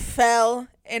 fell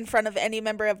in front of any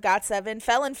member of GOT7,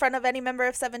 fell in front of any member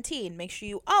of 17, make sure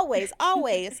you always,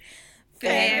 always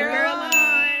Fangirl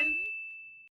on.